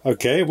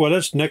 Okay, well,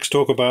 let's next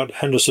talk about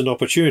Henderson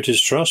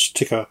Opportunities Trust,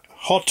 ticker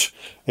HOT,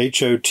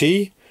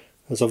 H-O-T.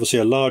 That's obviously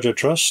a larger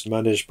trust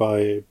managed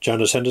by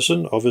Janus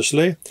Henderson,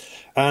 obviously.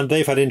 And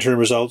they've had interim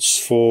results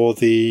for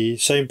the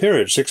same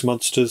period, 6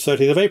 months to the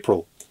 30th of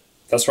April.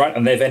 That's right,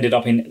 and they've ended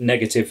up in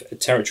negative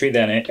territory.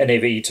 Their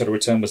NAV total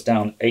return was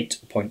down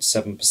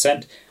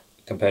 8.7%,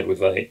 compared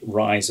with a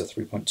rise of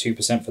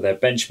 3.2% for their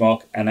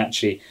benchmark. And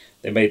actually,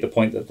 they made the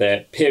point that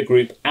their peer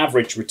group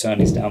average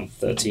return is down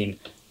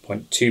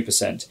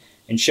 13.2%.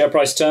 In share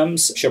price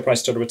terms, share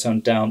price total return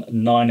down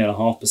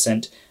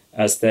 9.5%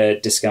 as their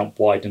discount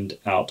widened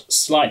out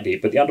slightly.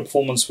 But the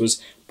underperformance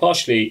was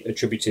partially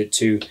attributed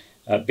to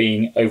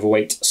being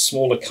overweight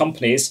smaller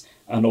companies,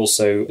 and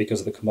also because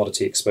of the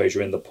commodity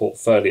exposure in the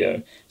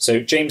portfolio. So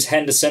James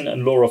Henderson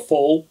and Laura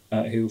Fall,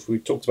 who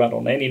we've talked about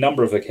on any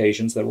number of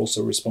occasions, they're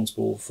also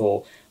responsible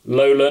for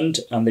Lowland,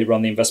 and they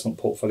run the investment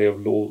portfolio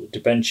of Law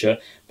Debenture,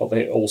 but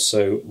they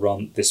also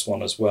run this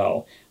one as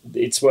well.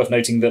 It's worth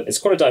noting that it's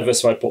quite a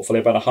diversified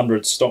portfolio, about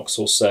 100 stocks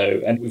or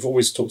so, and we've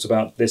always talked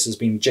about this as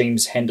being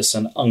James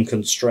Henderson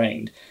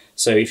unconstrained.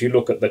 So if you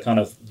look at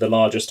the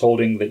largest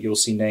holding, that you'll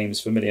see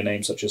familiar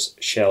names such as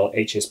Shell,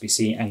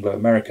 HSBC, Anglo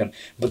American,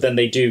 but then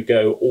they do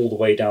go all the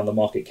way down the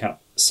market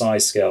cap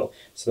size scale.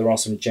 So there are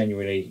some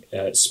genuinely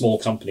small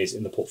companies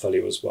in the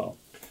portfolio as well.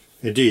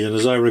 Indeed, and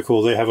as I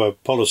recall, they have a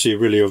policy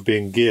really of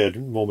being geared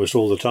almost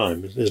all the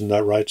time. Isn't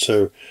that right?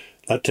 So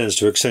that tends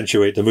to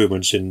accentuate the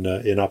movements in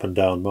up and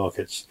down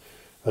markets,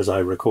 as I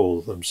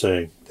recall them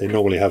saying. They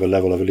normally have a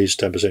level of at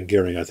least 10%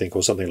 gearing, I think,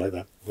 or something like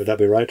that. Would that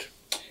be right?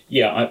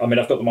 Yeah, I mean,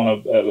 I've got them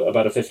on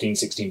about a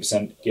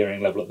 15-16%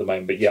 gearing level at the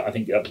moment. But yeah, I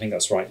think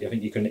that's right. I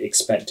think you can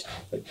expect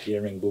that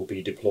gearing will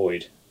be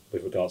deployed.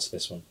 with regards to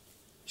this one.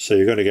 So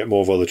you're going to get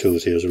more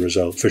volatility as a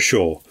result, for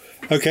sure.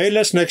 Okay,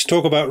 let's next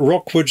talk about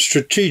Rockwood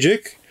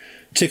Strategic,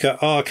 ticker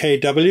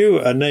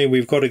RKW, a name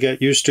we've got to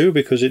get used to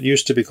because it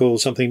used to be called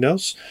something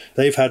else.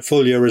 They've had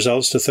full year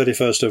results to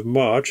 31st of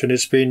March, and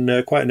it's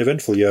been quite an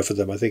eventful year for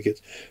them, I think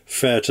it's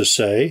fair to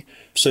say.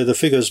 So the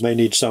figures may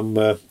need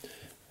some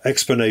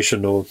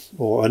explanation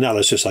or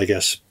analysis, I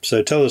guess.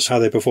 So tell us how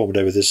they performed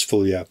over this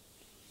full year.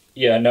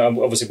 Yeah, no,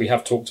 obviously we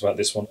have talked about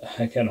this one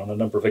again on a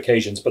number of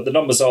occasions, but the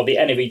numbers are the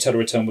NAV total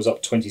return was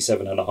up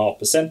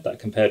 27.5%. That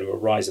compared to a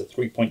rise of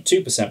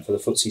 3.2% for the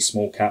FTSE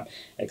Small Cap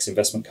Ex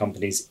Investment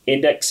Companies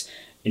Index.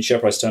 In share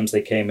price terms,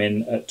 they came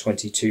in at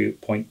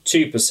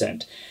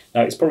 22.2%.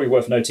 Now, it's probably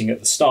worth noting at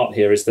the start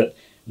here is that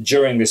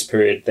during this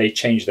period, they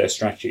changed their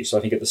strategy. So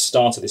I think at the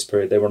start of this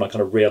period, they were on a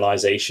kind of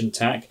realisation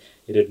tack.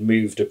 It had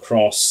moved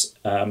across,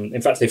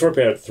 in fact, they for a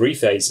period of 3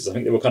 phases. I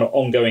think they were kind of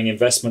ongoing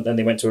investment, then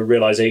they went to a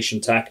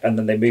realisation tack, and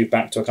then they moved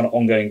back to a kind of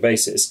ongoing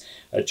basis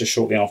just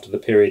shortly after the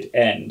period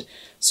end.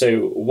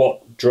 So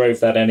what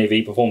drove that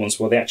NAV performance?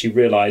 Well, they actually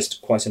realised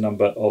quite a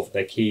number of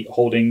their key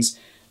holdings,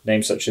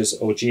 names such as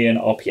Augean,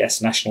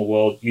 RPS, National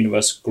World,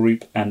 Universe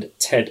Group, and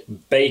Ted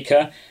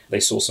Baker.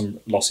 They saw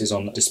some losses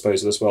on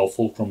disposal as well,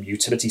 Fulcrum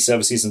Utility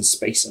Services and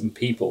Space and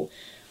People.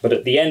 But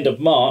at the end of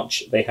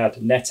March, they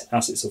had net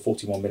assets of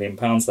 £41 million.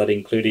 That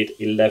included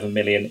 £11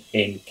 million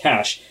in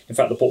cash. In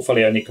fact, the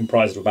portfolio only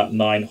comprised of about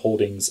 9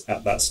 holdings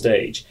at that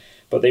stage.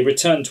 But they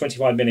returned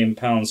 £25 million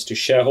to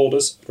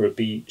shareholders through a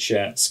B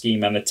share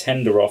scheme and a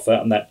tender offer,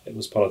 and that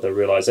was part of the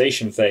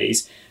realisation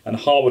phase. And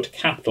Harwood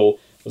Capital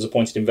was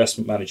appointed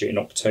investment manager in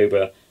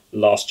October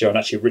last year, and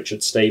actually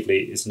Richard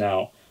Staveley is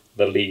now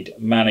the lead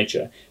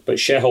manager. But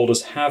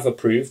shareholders have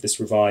approved this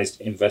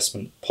revised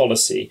investment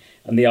policy,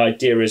 and the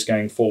idea is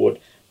going forward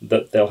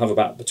that they'll have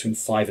about between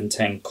 5 and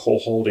 10 core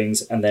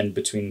holdings and then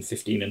between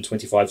 15 and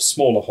 25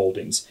 smaller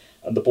holdings.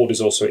 And the board is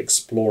also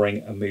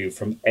exploring a move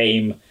from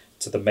AIM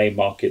to the main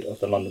market of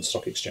the London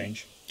Stock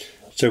Exchange.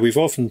 So we've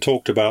often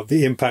talked about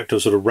the impact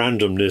of sort of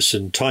randomness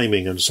and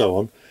timing and so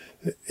on.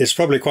 It's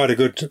probably quite a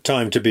good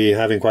time to be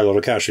having quite a lot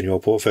of cash in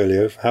your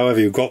portfolio. However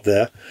you got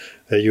there,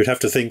 you'd have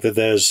to think that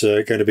there's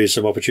going to be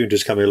some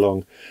opportunities coming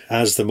along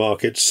as the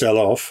markets sell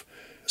off.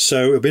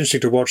 So it'll be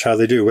interesting to watch how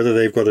they do, whether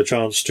they've got a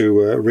chance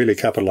to really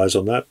capitalise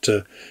on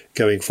that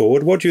going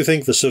forward. What do you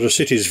think the sort of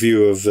City's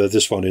view of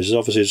this one is?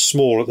 Obviously, it's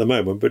small at the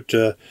moment, but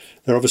there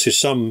are obviously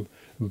some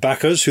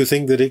backers who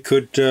think that it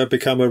could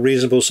become a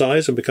reasonable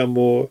size and become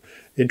more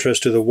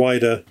interest to the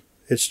wider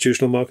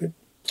institutional market.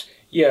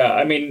 Yeah,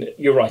 I mean,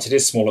 you're right. It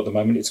is small at the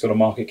moment. It's got a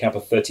market cap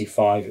of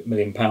 £35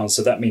 million.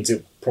 So that means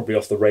it's probably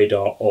off the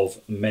radar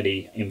of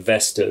many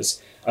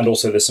investors. And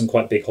also there's some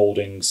quite big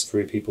holdings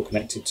through people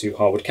connected to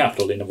Harwood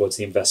Capital, in other words,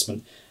 the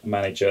investment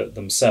manager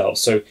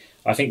themselves. So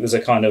I think there's a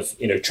kind of,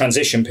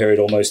 transition period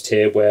almost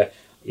here where,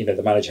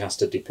 the manager has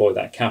to deploy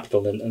that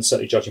capital. And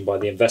certainly judging by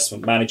the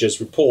investment manager's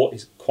report,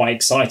 is quite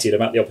excited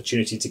about the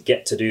opportunity to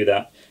get to do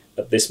that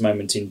at this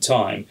moment in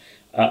time.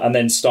 And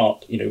then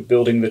start,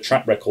 building the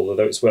track record,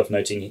 although it's worth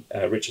noting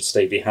Richard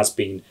Staveley has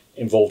been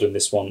involved in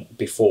this one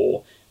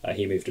before.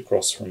 He moved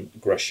across from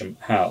Gresham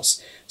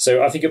House.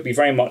 So I think it'd be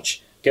very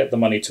much get the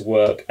money to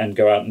work and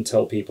go out and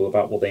tell people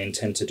about what they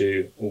intend to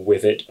do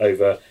with it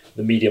over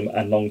the medium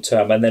and long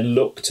term, and then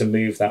look to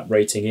move that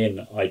rating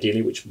in,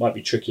 ideally, which might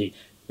be tricky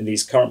in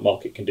these current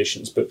market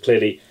conditions. But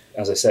clearly,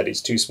 as I said,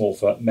 it's too small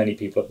for many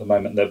people at the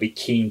moment. They'll be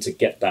keen to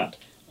get that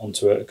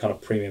onto a kind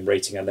of premium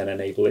rating and then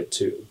enable it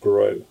to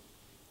grow.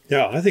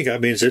 Yeah, I think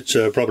that means it's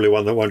probably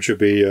one that one should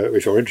be,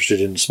 if you're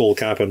interested in small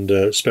cap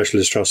and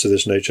specialist trusts of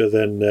this nature,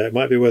 then it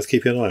might be worth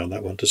keeping an eye on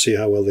that one to see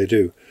how well they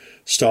do,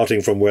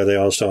 starting from where they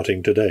are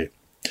starting today.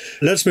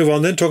 Let's move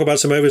on then, talk about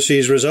some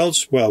overseas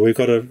results. Well, we've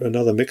got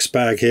another mixed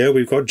bag here.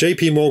 We've got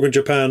JP Morgan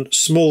Japan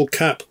Small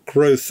Cap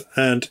Growth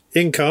and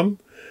Income,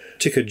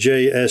 ticker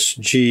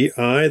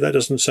JSGI. That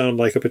doesn't sound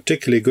like a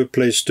particularly good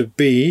place to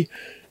be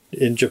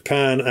in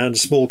Japan and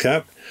small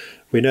cap.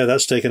 We know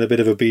that's taken a bit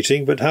of a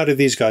beating, but how did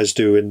these guys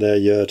do in their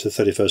year to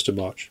 31st of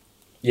March?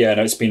 Yeah,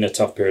 no, it's been a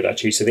tough period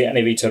actually. So the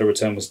NAV total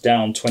return was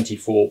down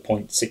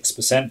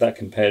 24.6%. That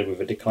compared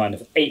with a decline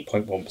of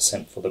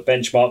 8.1% for the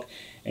benchmark.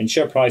 In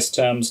share price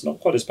terms,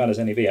 not quite as bad as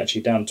NAV,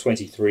 actually down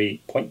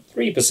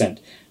 23.3%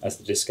 as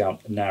the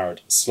discount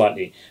narrowed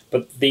slightly.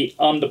 But the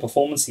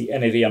underperformance, the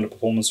NAV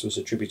underperformance, was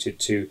attributed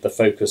to the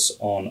focus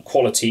on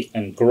quality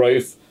and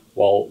growth,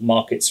 while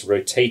markets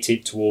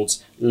rotated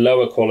towards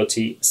lower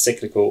quality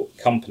cyclical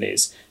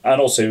companies, and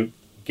also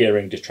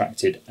gearing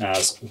detracted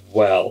as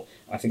well.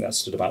 I think that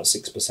stood about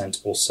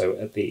 6% or so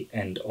at the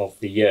end of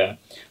the year.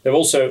 They've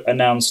also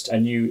announced a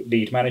new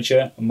lead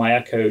manager,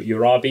 Mayako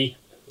Urabi,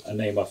 a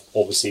name I've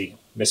obviously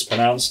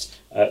mispronounced,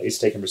 is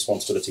taking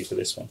responsibility for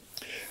this one.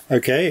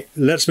 Okay,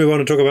 let's move on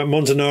and talk about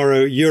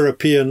Montanaro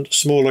European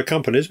smaller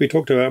companies. We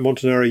talked about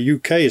Montanaro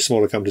UK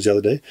smaller companies the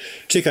other day.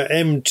 Ticker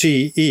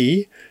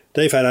MTE.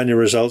 They've had annual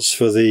results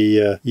for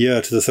the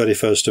year to the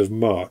 31st of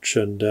March.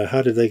 And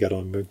how did they get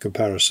on in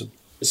comparison?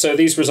 So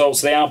these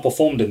results, they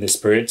outperformed in this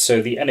period.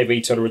 So the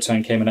NAV total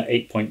return came in at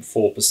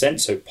 8.4%,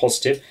 so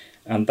positive.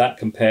 and that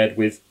compared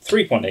with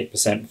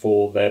 3.8%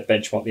 for their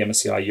benchmark, the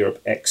MSCI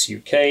Europe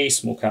ex-UK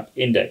small cap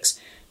index.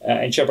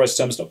 In share price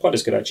terms, not quite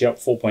as good, actually, up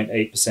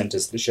 4.8%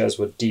 as the shares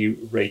were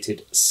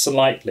derated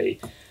slightly.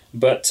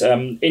 But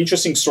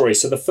interesting story.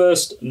 So the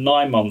first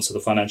 9 months of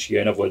the financial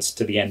year, in other words,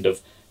 to the end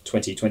of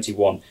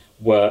 2021,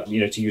 were,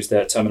 to use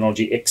their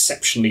terminology,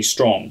 exceptionally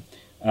strong.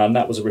 And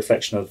that was a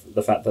reflection of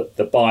the fact that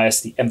the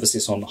bias, the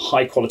emphasis on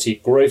high-quality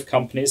growth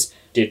companies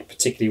did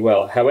particularly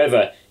well.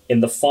 However, in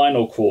the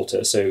final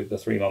quarter, so the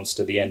 3 months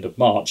to the end of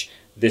March,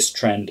 this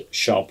trend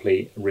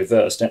sharply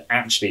reversed. And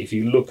actually, if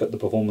you look at the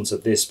performance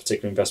of this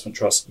particular investment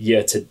trust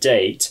year to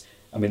date,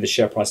 the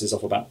share price is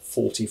off about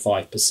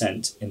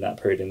 45% in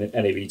that period. In the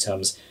NAV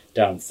terms,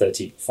 down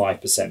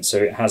 35%. So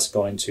it has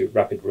gone into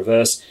rapid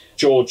reverse.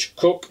 George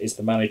Cook is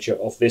the manager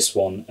of this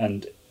one.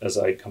 And as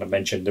I kind of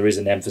mentioned, there is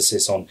an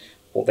emphasis on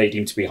what they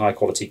deem to be high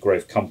quality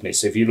growth companies.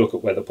 So if you look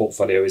at where the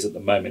portfolio is at the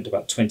moment,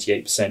 about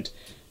 28%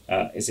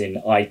 is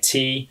in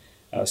IT,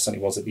 certainly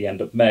was at the end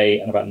of May,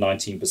 and about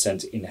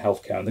 19% in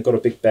healthcare. And they've got a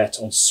big bet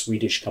on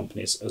Swedish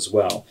companies as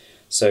well.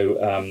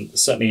 So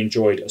certainly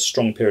enjoyed a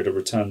strong period of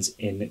returns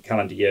in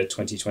calendar year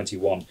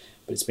 2021,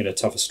 but it's been a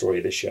tougher story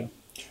this year.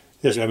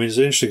 Yes, it's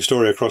an interesting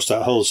story across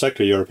that whole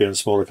sector, European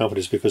smaller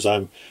companies, because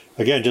I'm,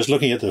 again, just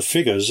looking at the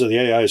figures, the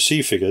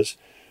AIC figures.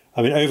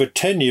 Over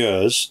 10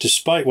 years,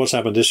 despite what's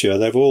happened this year,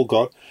 they've all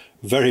got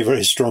very,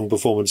 very strong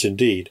performance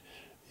indeed.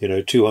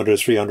 200,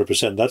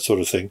 300%, that sort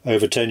of thing,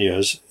 over 10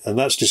 years. And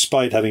that's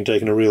despite having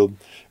taken a real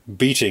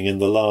beating in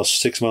the last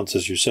 6 months,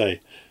 as you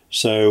say.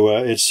 So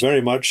it's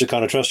very much the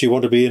kind of trust you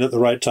want to be in at the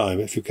right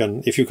time, if you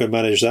can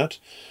manage that.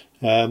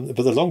 But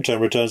the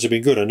long-term returns have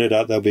been good, and no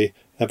doubt they'll be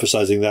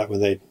emphasizing that when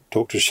they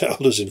talk to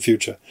shareholders in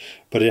future.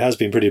 But it has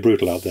been pretty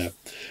brutal out there.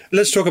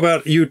 Let's talk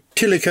about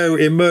Utilico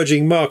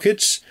Emerging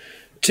Markets,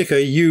 ticker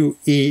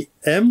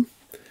UEM.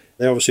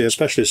 They're obviously a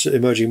specialist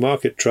emerging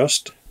market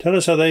trust. Tell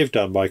us how they've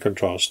done by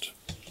contrast.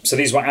 So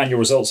these were annual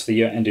results for the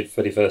year ended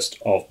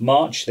 31st of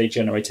March. They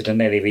generated a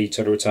NAV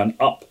total return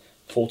up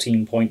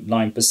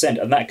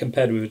 14.9%, and that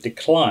compared with a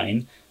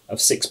decline of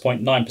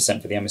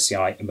 6.9% for the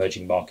MSCI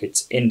Emerging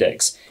Markets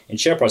Index. In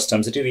share price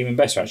terms, they did even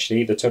better,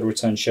 actually. The total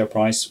return share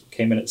price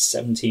came in at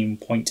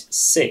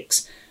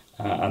 17.6,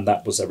 and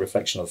that was a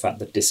reflection of the fact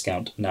that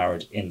discount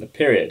narrowed in the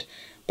period.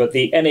 But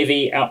the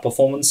NAV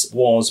outperformance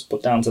was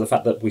put down to the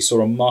fact that we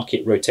saw a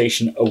market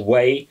rotation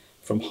away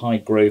from high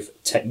growth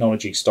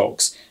technology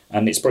stocks.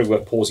 And it's probably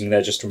worth pausing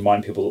there just to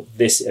remind people that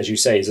this, as you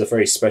say, is a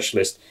very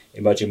specialist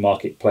emerging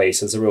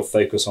marketplace. There's a real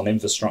focus on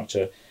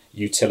infrastructure,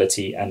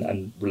 utility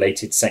and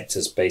related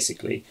sectors,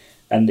 basically.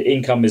 And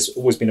income has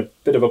always been a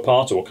bit of a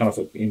part, or kind of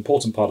an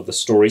important part of the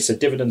story. So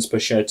dividends per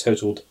share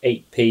totaled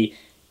 8p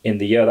in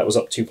the year. That was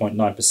up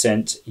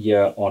 2.9%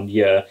 year on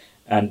year.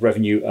 And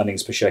revenue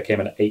earnings per share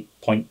came in at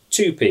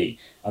 8.2p.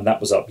 And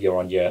that was up year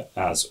on year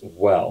as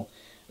well.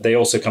 They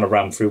also kind of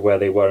ran through where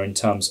they were in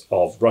terms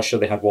of Russia.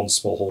 They had one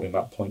small holding,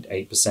 about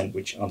 0.8%,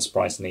 which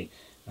unsurprisingly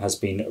has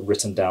been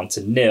written down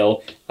to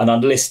nil. And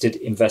unlisted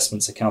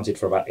investments accounted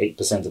for about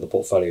 8% of the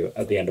portfolio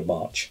at the end of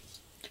March.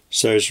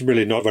 So it's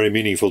really not very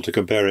meaningful to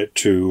compare it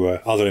to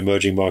other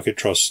emerging market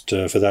trusts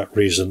for that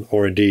reason,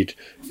 or indeed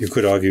you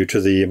could argue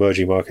to the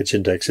emerging markets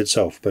index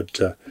itself. But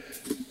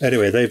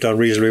anyway, they've done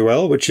reasonably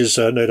well, which is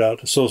no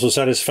doubt a source of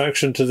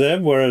satisfaction to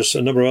them, whereas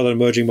a number of other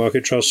emerging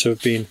market trusts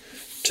have been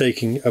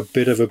taking a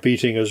bit of a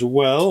beating as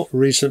well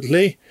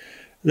recently.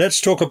 Let's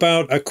talk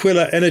about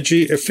Aquila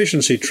Energy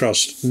Efficiency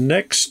Trust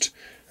next.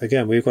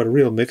 Again, we've got a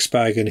real mixed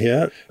bag in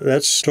here.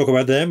 Let's talk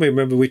about them.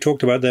 Remember, we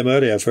talked about them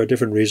earlier for a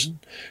different reason.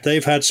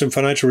 They've had some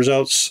financial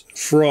results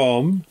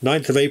from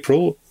 9th of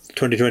April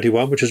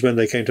 2021, which is when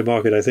they came to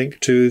market, I think,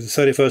 to the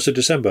 31st of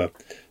December.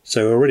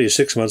 So already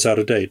 6 months out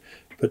of date.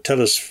 But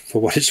tell us,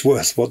 for what it's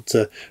worth, what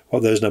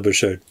those numbers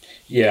showed.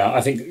 Yeah,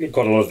 I think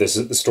quite a lot of this,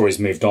 the story's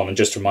moved on. And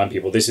just to remind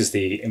people, this is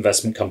the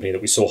investment company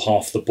that we saw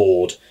half the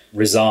board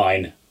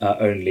resign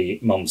only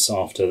months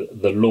after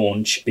the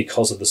launch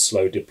because of the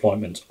slow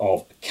deployment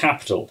of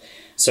capital.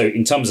 So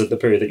in terms of the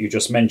period that you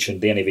just mentioned,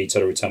 the NAV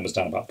total return was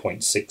down about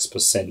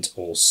 0.6%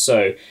 or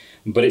so.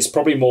 But it's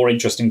probably more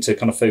interesting to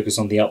kind of focus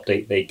on the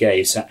update they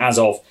gave. So as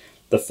of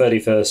the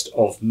 31st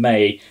of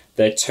May,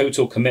 their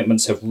total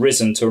commitments have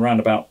risen to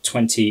around about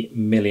 £20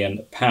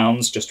 million.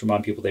 Just to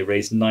remind people, they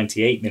raised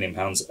 £98 million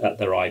at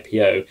their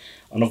IPO.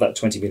 And of that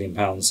 £20 million,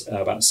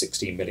 about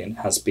 £16 million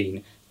has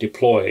been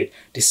deployed.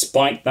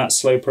 Despite that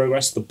slow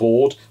progress, the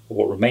board, or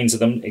what remains of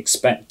them,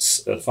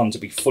 expects the fund to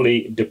be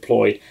fully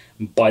deployed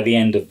by the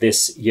end of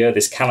this year,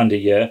 this calendar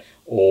year,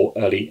 or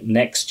early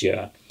next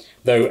year.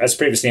 Though, as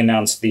previously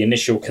announced, the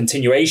initial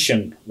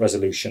continuation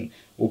resolution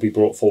will be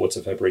brought forward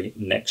to February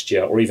next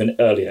year, or even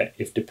earlier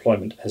if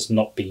deployment has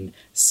not been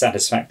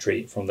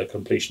satisfactory from the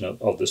completion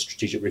of the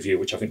strategic review,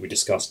 which I think we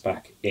discussed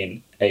back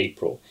in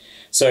April.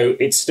 So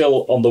it's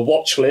still on the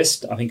watch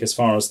list, I think, as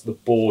far as the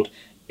board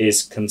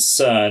is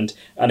concerned.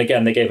 And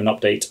again, they gave an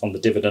update on the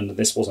dividend, and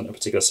this wasn't a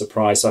particular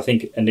surprise. So I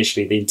think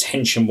initially the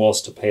intention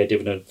was to pay a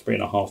dividend of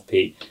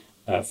 3.5p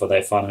for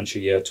their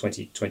financial year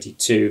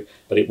 2022,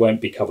 but it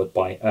won't be covered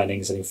by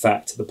earnings. And in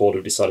fact, the board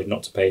have decided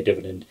not to pay a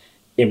dividend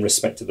in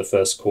respect of the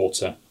first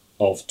quarter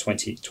of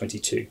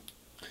 2022.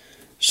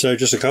 So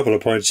just a couple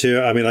of points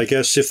here. I mean, I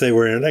guess if they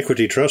were in an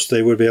equity trust,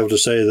 they would be able to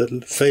say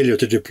that failure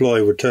to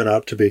deploy would turn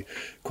out to be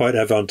quite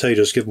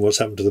advantageous given what's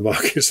happened to the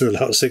markets in the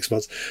last 6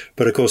 months.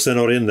 But of course, they're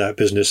not in that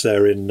business.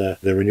 They're in the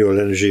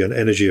renewable energy and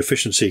energy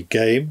efficiency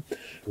game,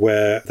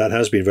 where that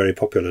has been very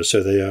popular.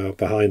 So they are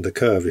behind the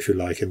curve, if you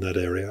like, in that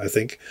area, I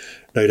think.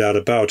 No doubt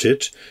about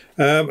it.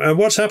 And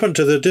what's happened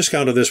to the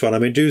discount of this one? I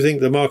mean, do you think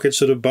the market's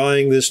sort of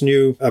buying this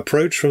new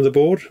approach from the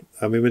board?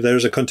 I mean, there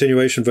is a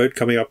continuation vote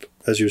coming up,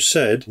 as you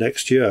said,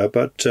 next year.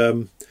 But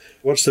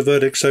what's the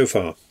verdict so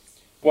far?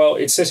 Well,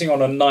 it's sitting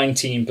on a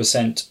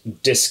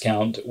 19%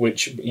 discount,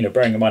 which,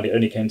 bearing in mind it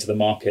only came to the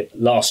market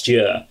last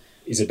year,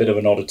 is a bit of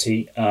an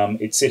oddity.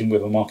 It's sitting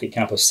with a market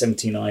cap of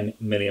 £79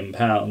 million.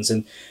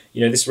 And,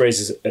 this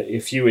raises a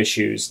few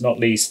issues, not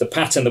least the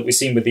pattern that we've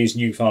seen with these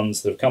new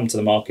funds that have come to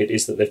the market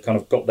is that they've kind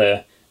of got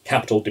their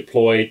capital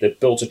deployed, they've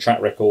built a track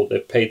record,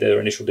 they've paid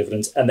their initial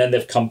dividends, and then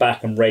they've come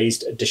back and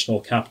raised additional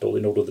capital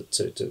in order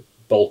to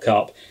bulk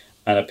up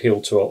and appeal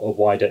to a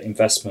wider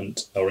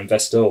investment or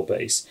investor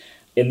base.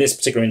 In this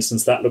particular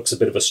instance, that looks a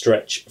bit of a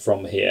stretch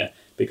from here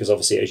because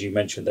obviously, as you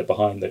mentioned, they're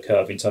behind the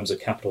curve in terms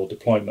of capital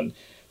deployment.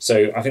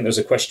 So I think there's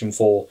a question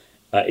for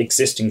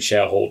existing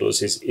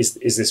shareholders, is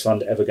this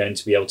fund ever going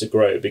to be able to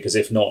grow? Because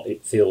if not,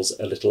 it feels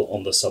a little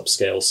on the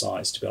subscale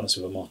size, to be honest,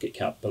 with a market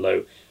cap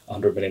below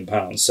 £100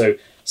 million. So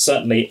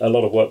certainly a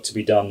lot of work to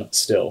be done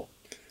still.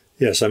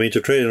 Yes, I mean, to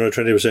trade on a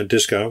 20%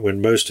 discount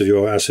when most of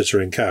your assets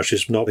are in cash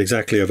is not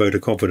exactly a vote of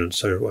confidence,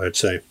 so I'd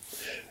say.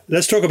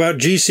 Let's talk about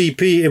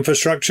GCP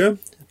Infrastructure,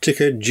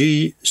 ticker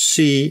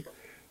GCP.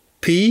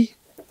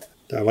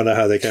 I wonder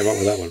how they came up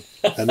with that one.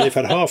 And they've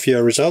had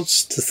half-year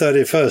results to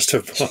 31st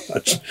of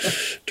March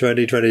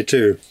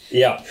 2022.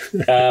 Yeah.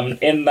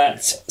 In that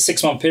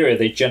 6-month period,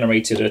 they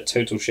generated a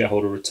total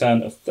shareholder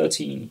return of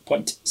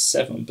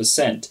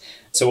 13.7%.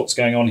 So what's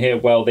going on here?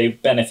 Well, they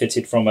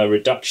benefited from a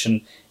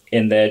reduction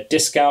in their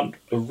discount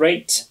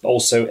rate,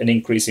 also an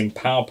increase in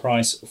power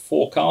price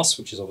forecasts,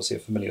 which is obviously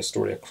a familiar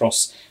story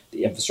across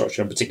the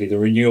infrastructure and particularly the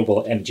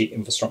renewable energy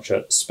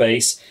infrastructure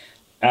space,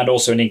 and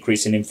also an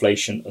increase in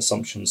inflation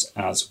assumptions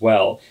as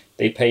well.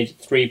 They paid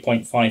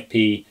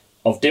 3.5p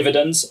of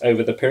dividends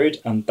over the period,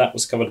 and that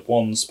was covered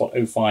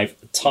 1.05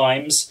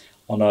 times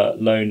on a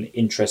loan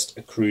interest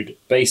accrued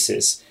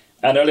basis.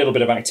 And a little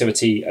bit of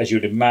activity, as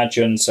you'd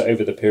imagine. So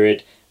over the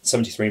period,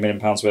 £73 million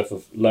worth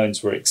of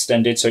loans were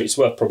extended. So it's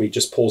worth probably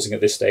just pausing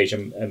at this stage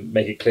and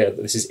make it clear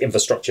that this is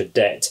infrastructure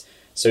debt.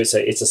 So it's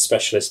a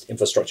specialist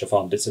infrastructure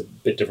fund. It's a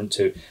bit different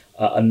to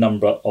a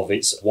number of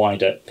its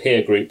wider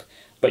peer group.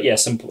 But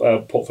yes, some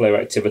portfolio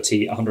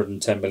activity,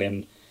 £110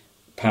 million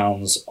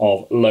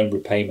of loan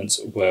repayments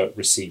were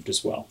received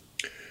as well.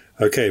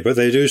 Okay, but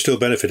they do still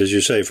benefit, as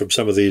you say, from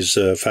some of these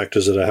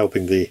factors that are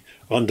helping the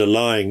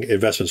underlying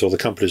investments or the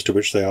companies to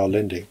which they are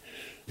lending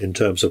in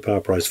terms of power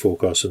price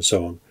forecasts and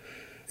so on.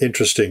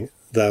 Interesting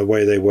the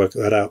way they work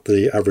that out,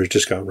 the average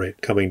discount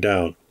rate coming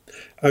down.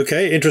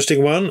 Okay,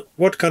 interesting one.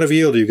 What kind of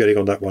yield are you getting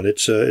on that one?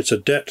 It's a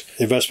debt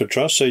investment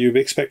trust, so you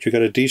expect you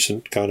get a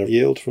decent kind of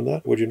yield from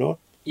that, would you not?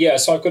 Yeah,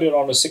 so I've got it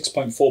on a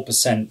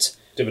 6.4%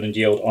 dividend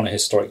yield on a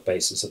historic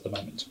basis at the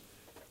moment.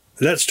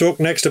 Let's talk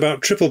next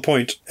about Triple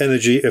Point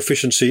Energy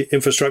Efficiency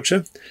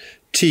Infrastructure,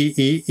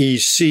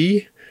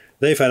 TEEC.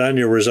 They've had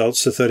annual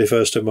results the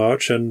 31st of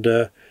March, and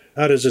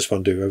how does this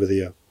one do over the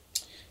year?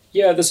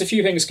 Yeah, there's a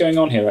few things going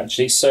on here,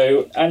 actually.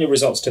 So annual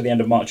results to the end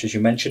of March, as you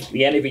mentioned,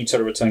 the NAV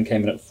total return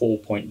came in at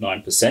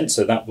 4.9%,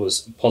 so that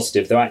was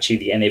positive, though actually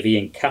the NAV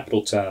in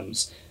capital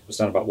terms was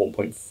down about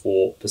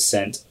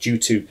 1.4% due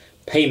to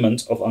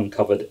payment of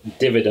uncovered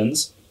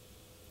dividends,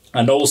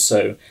 and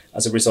also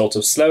as a result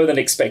of slower than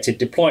expected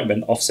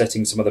deployment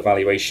offsetting some of the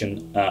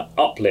valuation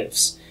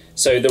uplifts.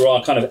 So there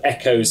are kind of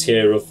echoes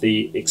here of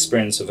the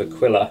experience of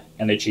Aquila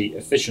Energy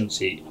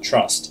Efficiency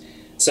Trust.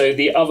 So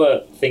the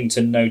other thing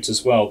to note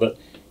as well, that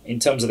in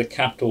terms of the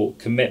capital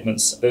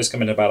commitments, those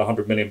come in about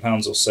 £100 million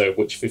or so,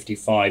 which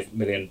 55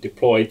 million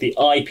deployed. The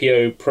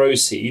IPO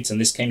proceeds,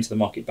 and this came to the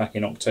market back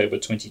in October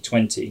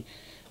 2020,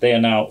 they are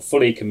now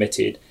fully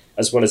committed,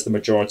 as well as the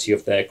majority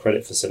of their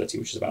credit facility,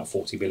 which is about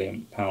 £40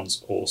 billion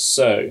or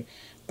so.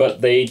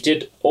 But they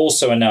did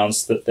also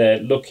announce that they're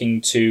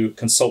looking to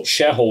consult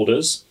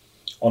shareholders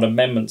on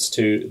amendments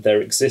to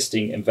their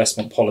existing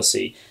investment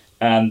policy.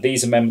 And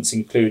these amendments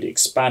include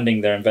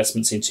expanding their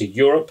investments into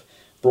Europe,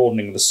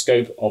 broadening the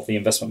scope of the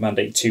investment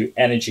mandate to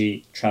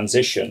energy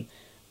transition,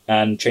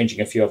 and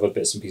changing a few other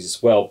bits and pieces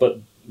as well.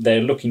 But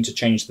they're looking to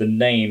change the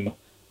name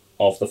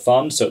of the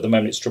fund. So at the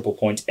moment it's Triple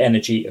Point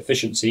Energy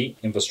Efficiency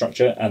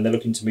Infrastructure, and they're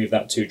looking to move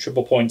that to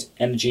Triple Point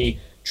Energy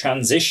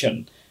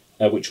Transition,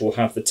 which will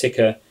have the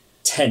ticker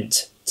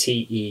TENT,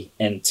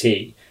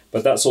 T-E-N-T.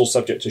 But that's all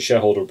subject to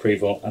shareholder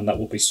approval, and that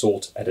will be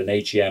sought at an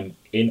AGM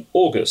in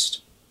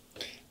August.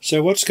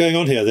 So what's going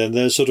on here then?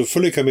 They're sort of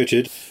fully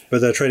committed,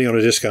 but they're trading on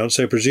a discount.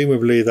 So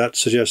presumably that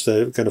suggests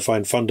they're going to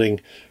find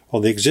funding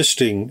on the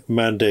existing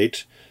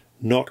mandate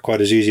not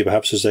quite as easy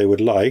perhaps as they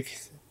would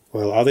like.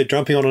 Well, are they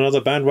jumping on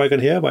another bandwagon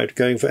here by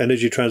going for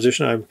energy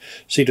transition? I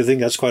seem to think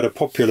that's quite a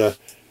popular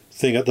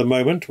thing at the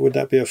moment. Would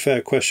that be a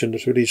fair question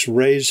to at least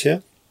raise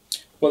here?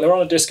 Well, they're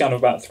on a discount of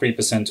about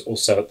 3% or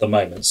so at the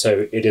moment.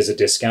 So it is a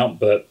discount,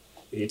 but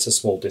it's a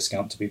small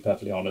discount, to be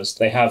perfectly honest.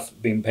 They have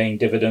been paying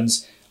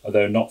dividends,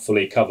 although not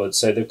fully covered.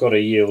 So they've got a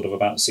yield of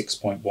about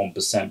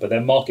 6.1%, but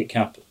their market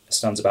cap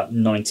stands about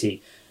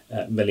 £90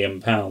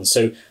 million.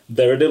 So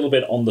they're a little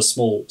bit on the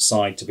small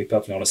side, to be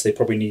perfectly honest. They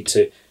probably need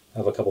to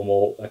have a couple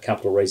more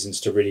capital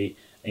raisings to really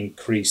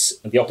increase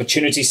the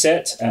opportunity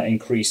set,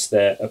 increase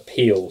their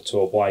appeal to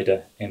a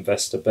wider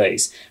investor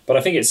base. But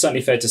I think it's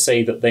certainly fair to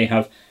say that they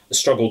have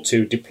struggled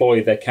to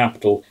deploy their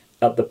capital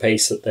at the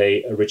pace that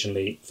they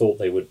originally thought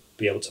they would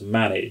be able to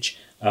manage.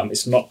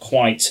 It's not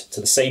quite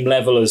to the same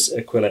level as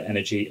Aquila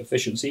Energy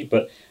Efficiency,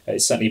 but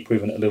it's certainly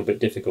proven a little bit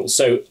difficult.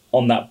 So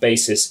on that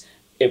basis,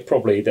 it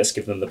probably, let's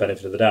give them the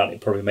benefit of the doubt,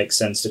 it probably makes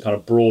sense to kind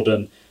of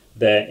broaden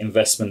their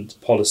investment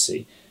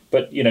policy.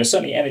 But,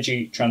 certainly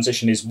energy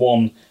transition is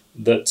one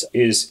that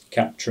is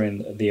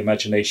capturing the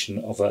imagination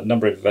of a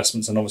number of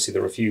investments. And obviously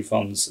there are a few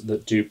funds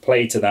that do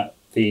play to that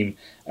theme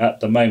at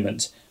the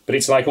moment. But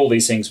it's like all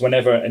these things,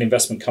 whenever an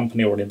investment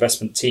company or an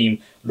investment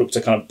team look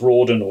to kind of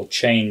broaden or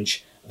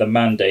change the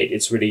mandate,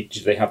 it's really,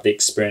 do they have the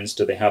experience?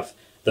 Do they have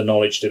the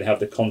knowledge? Do they have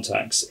the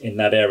contacts in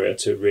that area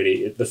to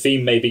really, the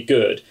theme may be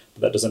good,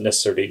 but that doesn't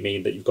necessarily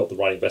mean that you've got the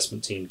right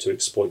investment team to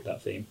exploit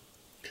that theme.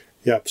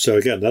 Yeah, so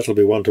again, that'll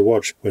be one to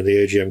watch when the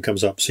AGM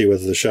comes up, see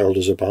whether the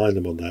shareholders are behind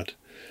them on that.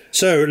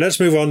 So let's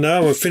move on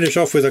now. We'll finish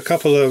off with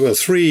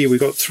three. We've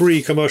got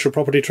three commercial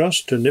property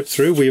trusts to nip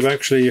through. We've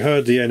actually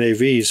heard the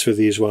NAVs for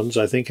these ones,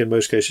 I think, in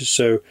most cases.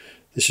 So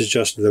this is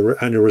just the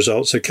annual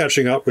results. So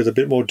catching up with a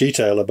bit more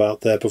detail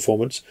about their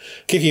performance.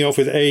 Kicking off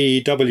with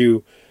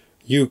AEW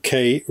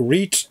UK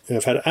REIT.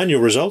 They've had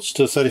annual results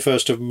to the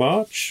 31st of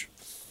March.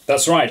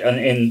 That's right, and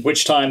in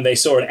which time they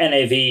saw an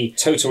NAV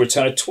total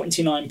return of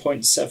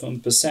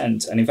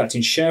 29.7%, and in fact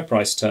in share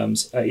price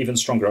terms, even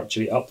stronger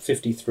actually, up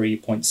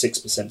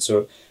 53.6%,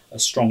 so a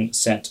strong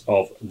set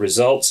of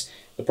results.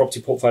 The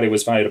property portfolio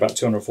was valued about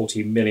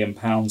 £240 million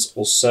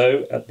or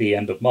so at the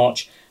end of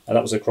March, and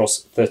that was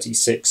across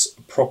 36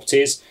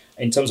 properties.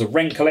 In terms of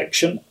rent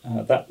collection,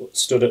 that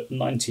stood at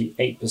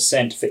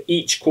 98% for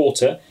each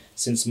quarter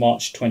since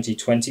March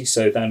 2020,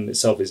 so that in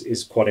itself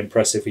is quite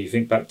impressive if you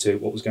think back to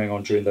what was going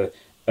on during the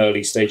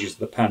early stages of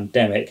the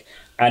pandemic.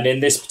 And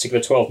in this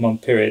particular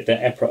 12-month period, their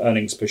EPRA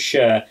earnings per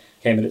share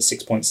came in at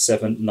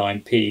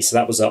 6.79p. So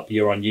that was up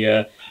year on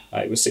year.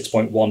 It was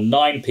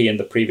 6.19p in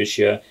the previous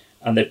year.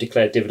 And they've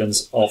declared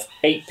dividends of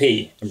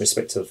 8p in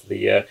respect of the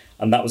year.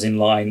 And that was in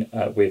line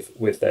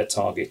with their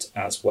target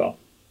as well.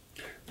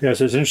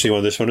 Yes, it's an interesting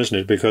one, this one, isn't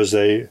it? Because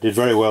they did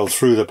very well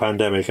through the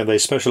pandemic and they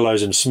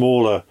specialise in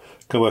smaller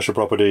commercial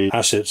property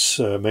assets,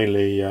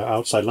 mainly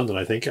outside London,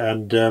 I think.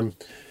 And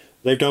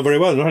they've done very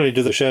well. Not only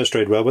do the shares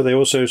trade well, but they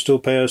also still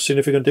pay a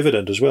significant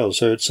dividend as well.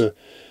 So it's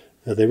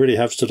they really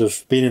have sort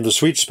of been in the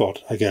sweet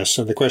spot, I guess.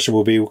 And the question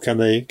will be, can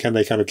they kind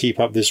of keep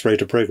up this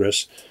rate of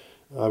progress?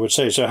 I would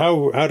say. So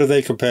how do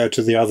they compare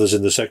to the others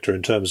in the sector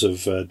in terms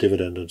of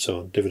dividend and so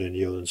on, dividend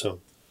yield and so on?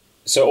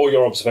 So all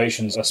your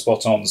observations are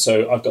spot on.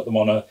 So I've got them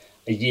on a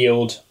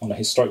yield on a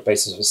historic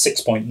basis of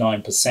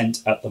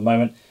 6.9% at the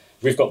moment.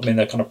 We've got them in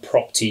the kind of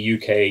property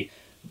UK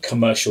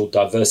commercial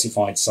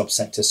diversified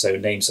subsector, so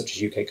names such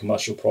as UK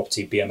commercial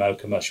property, BMO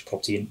commercial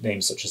property,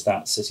 names such as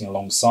that sitting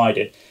alongside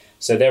it.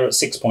 So they're at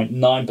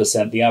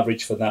 6.9%. The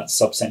average for that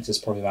subsector is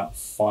probably about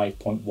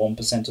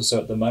 5.1% or so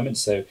at the moment.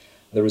 So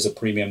there is a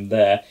premium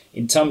there.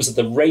 In terms of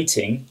the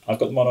rating, I've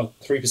got them on a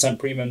 3%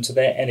 premium to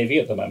their NAV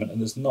at the moment,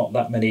 and there's not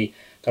that many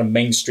kind of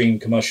mainstream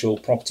commercial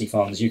property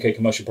funds, UK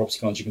commercial property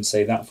funds you can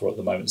say that for at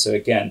the moment. So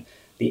again,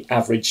 the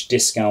average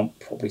discount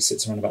probably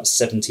sits around about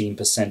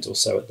 17% or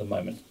so at the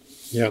moment.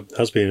 Yeah,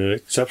 has been an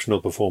exceptional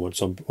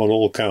performance on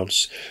all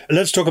counts.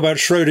 Let's talk about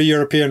Schroder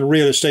European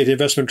Real Estate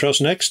Investment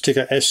Trust next,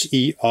 ticker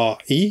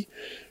SERE.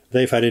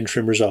 They've had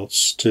interim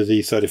results to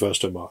the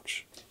 31st of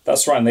March.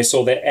 That's right, and they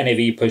saw their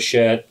NAV per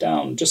share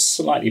down just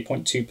slightly,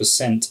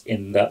 0.2%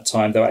 in that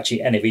time, though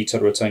actually NAV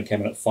total return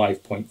came in at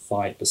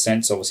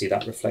 5.5%, so obviously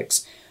that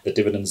reflects the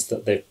dividends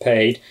that they've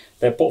paid.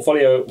 Their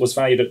portfolio was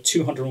valued at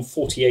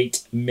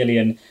 €248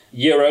 million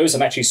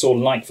and actually saw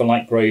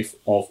like-for-like growth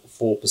of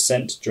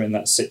 4% during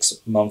that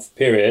 6-month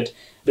period.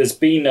 There's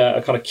been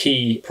a kind of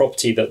key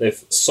property that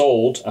they've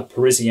sold, a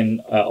Parisian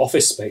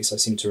office space, I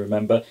seem to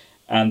remember,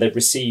 and they've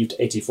received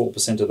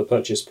 84% of the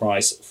purchase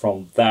price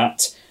from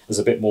that. There's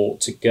a bit more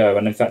to go,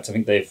 and in fact I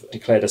think they've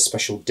declared a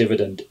special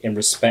dividend in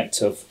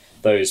respect of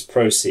those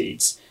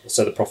proceeds,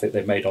 so the profit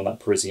they've made on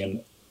that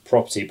Parisian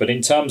property. But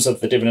in terms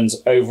of the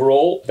dividends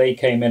overall, they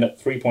came in at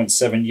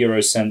 3.7 euro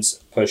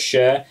cents per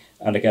share,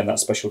 and again that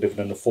special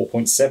dividend of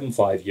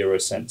 4.75 euro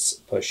cents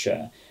per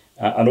share.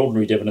 And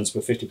ordinary dividends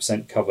were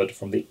 50% covered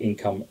from the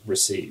income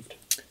received.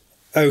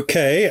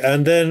 Okay,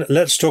 and then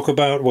let's talk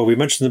about, well, we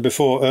mentioned them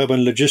before,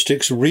 Urban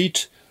Logistics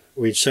REIT.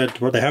 We said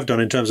what they have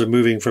done in terms of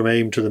moving from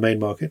AIM to the main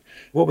market.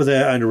 What were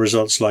their annual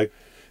results like?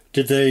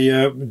 Did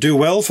they do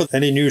well for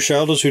any new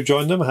shareholders who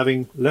joined them,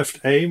 having left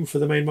AIM for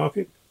the main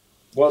market?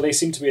 Well, they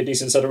seem to be a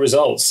decent set of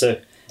results.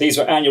 So these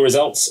were annual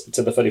results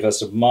to the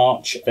 31st of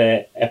March.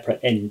 Their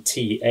EPRA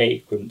NTA,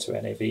 equivalent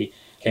to NAV,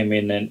 came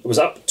in and was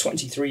up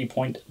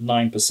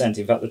 23.9%.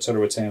 In fact, the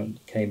total return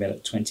came in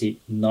at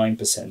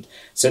 29%.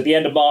 So at the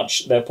end of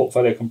March, their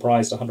portfolio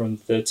comprised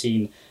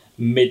 113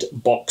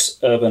 mid-box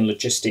urban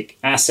logistic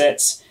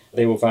assets.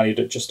 They were valued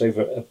at just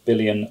over £1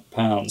 billion,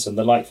 and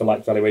the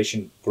like-for-like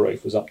valuation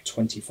growth was up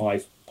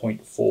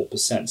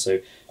 25.4%, so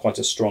quite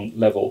a strong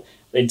level.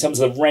 In terms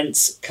of the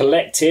rents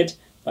collected,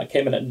 that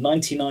came in at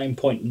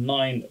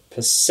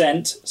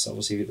 99.9%, so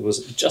obviously there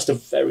was just a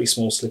very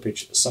small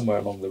slippage somewhere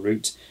along the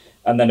route.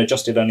 And then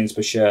adjusted earnings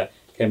per share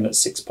came in at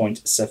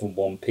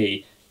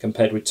 6.71p,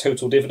 compared with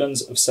total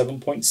dividends of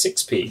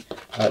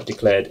 7.6p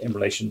declared in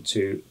relation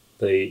to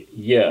the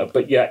year.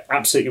 But yeah,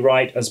 absolutely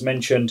right. As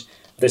mentioned,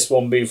 this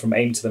one moved from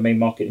AIM to the main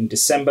market in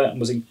December and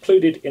was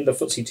included in the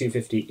FTSE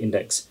 250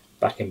 index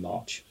back in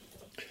March.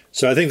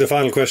 So I think the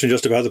final question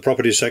just about the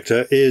property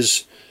sector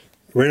is,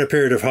 we're in a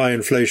period of high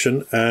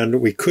inflation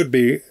and we could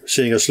be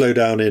seeing a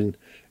slowdown in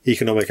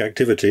economic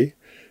activity.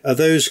 Are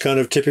those kind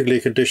of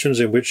typically conditions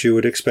in which you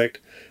would expect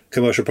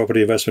commercial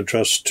property investment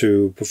trusts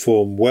to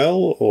perform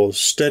well or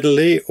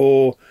steadily,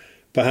 or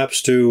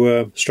perhaps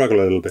to struggle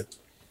a little bit?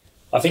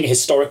 I think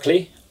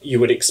historically you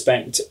would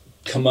expect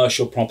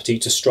commercial property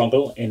to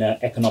struggle in an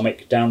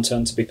economic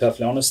downturn, to be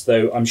perfectly honest,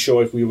 though I'm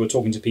sure if we were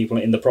talking to people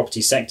in the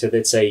property sector,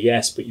 they'd say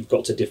yes, but you've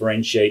got to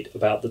differentiate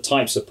about the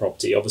types of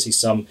property. Obviously,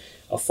 some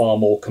are far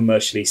more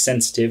commercially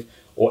sensitive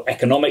or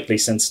economically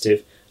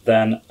sensitive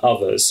than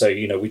others. So,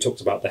 we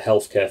talked about the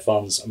healthcare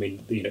funds. I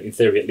mean, in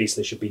theory, at least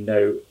there should be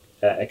no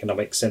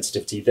economic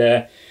sensitivity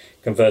there.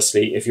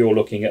 Conversely, if you're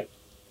looking at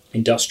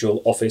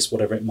industrial, office,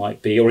 whatever it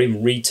might be, or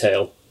even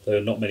retail, though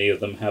not many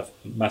of them have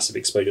massive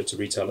exposure to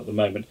retail at the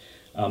moment,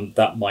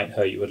 that might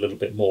hurt you a little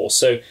bit more.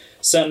 So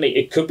certainly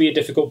it could be a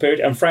difficult period.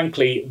 And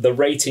frankly, the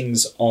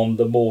ratings on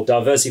the more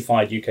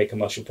diversified UK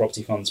commercial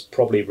property funds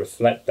probably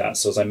reflect that.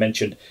 So as I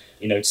mentioned,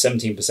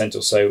 17%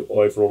 or so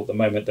overall at the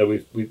moment, though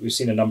we've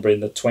seen a number in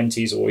the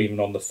 20s or even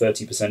on the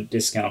 30%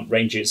 discount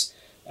ranges.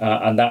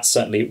 And that's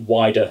certainly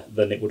wider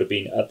than it would have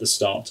been at the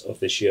start of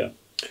this year.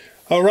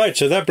 All right,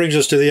 so that brings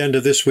us to the end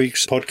of this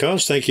week's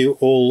podcast. Thank you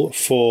all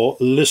for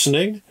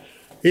listening.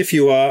 If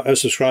you are a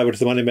subscriber to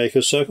the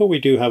Moneymakers Circle, we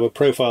do have a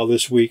profile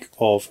this week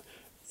of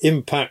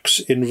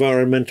Impax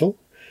Environmental.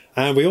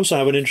 And we also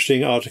have an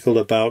interesting article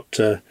about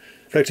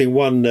reflecting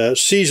one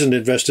seasoned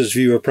investor's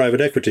view of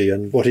private equity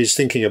and what he's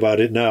thinking about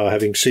it now,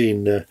 having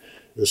seen the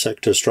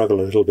sector struggle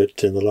a little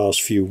bit in the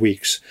last few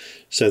weeks.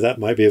 So that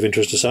might be of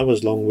interest to some,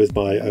 along with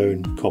my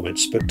own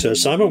comments. But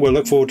Simon, we'll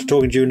look forward to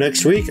talking to you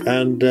next week.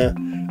 And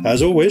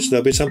as always,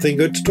 there'll be something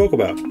good to talk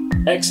about.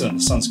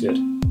 Excellent. Sounds good.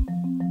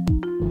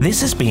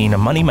 This has been a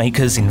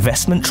Moneymakers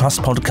Investment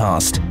Trust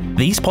podcast.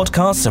 These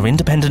podcasts are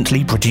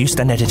independently produced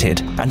and edited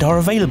and are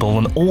available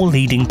on all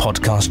leading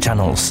podcast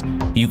channels.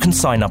 You can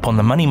sign up on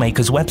the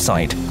Moneymakers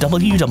website,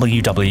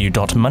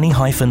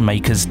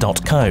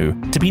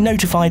 www.money-makers.co, to be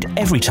notified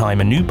every time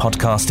a new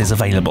podcast is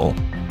available.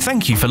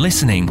 Thank you for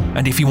listening,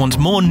 and if you want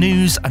more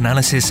news,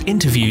 analysis,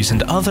 interviews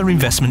and other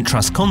investment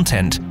trust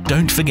content,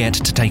 don't forget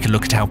to take a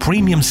look at our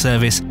premium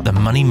service, the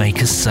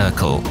Moneymakers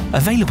Circle,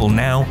 available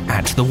now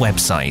at the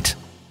website.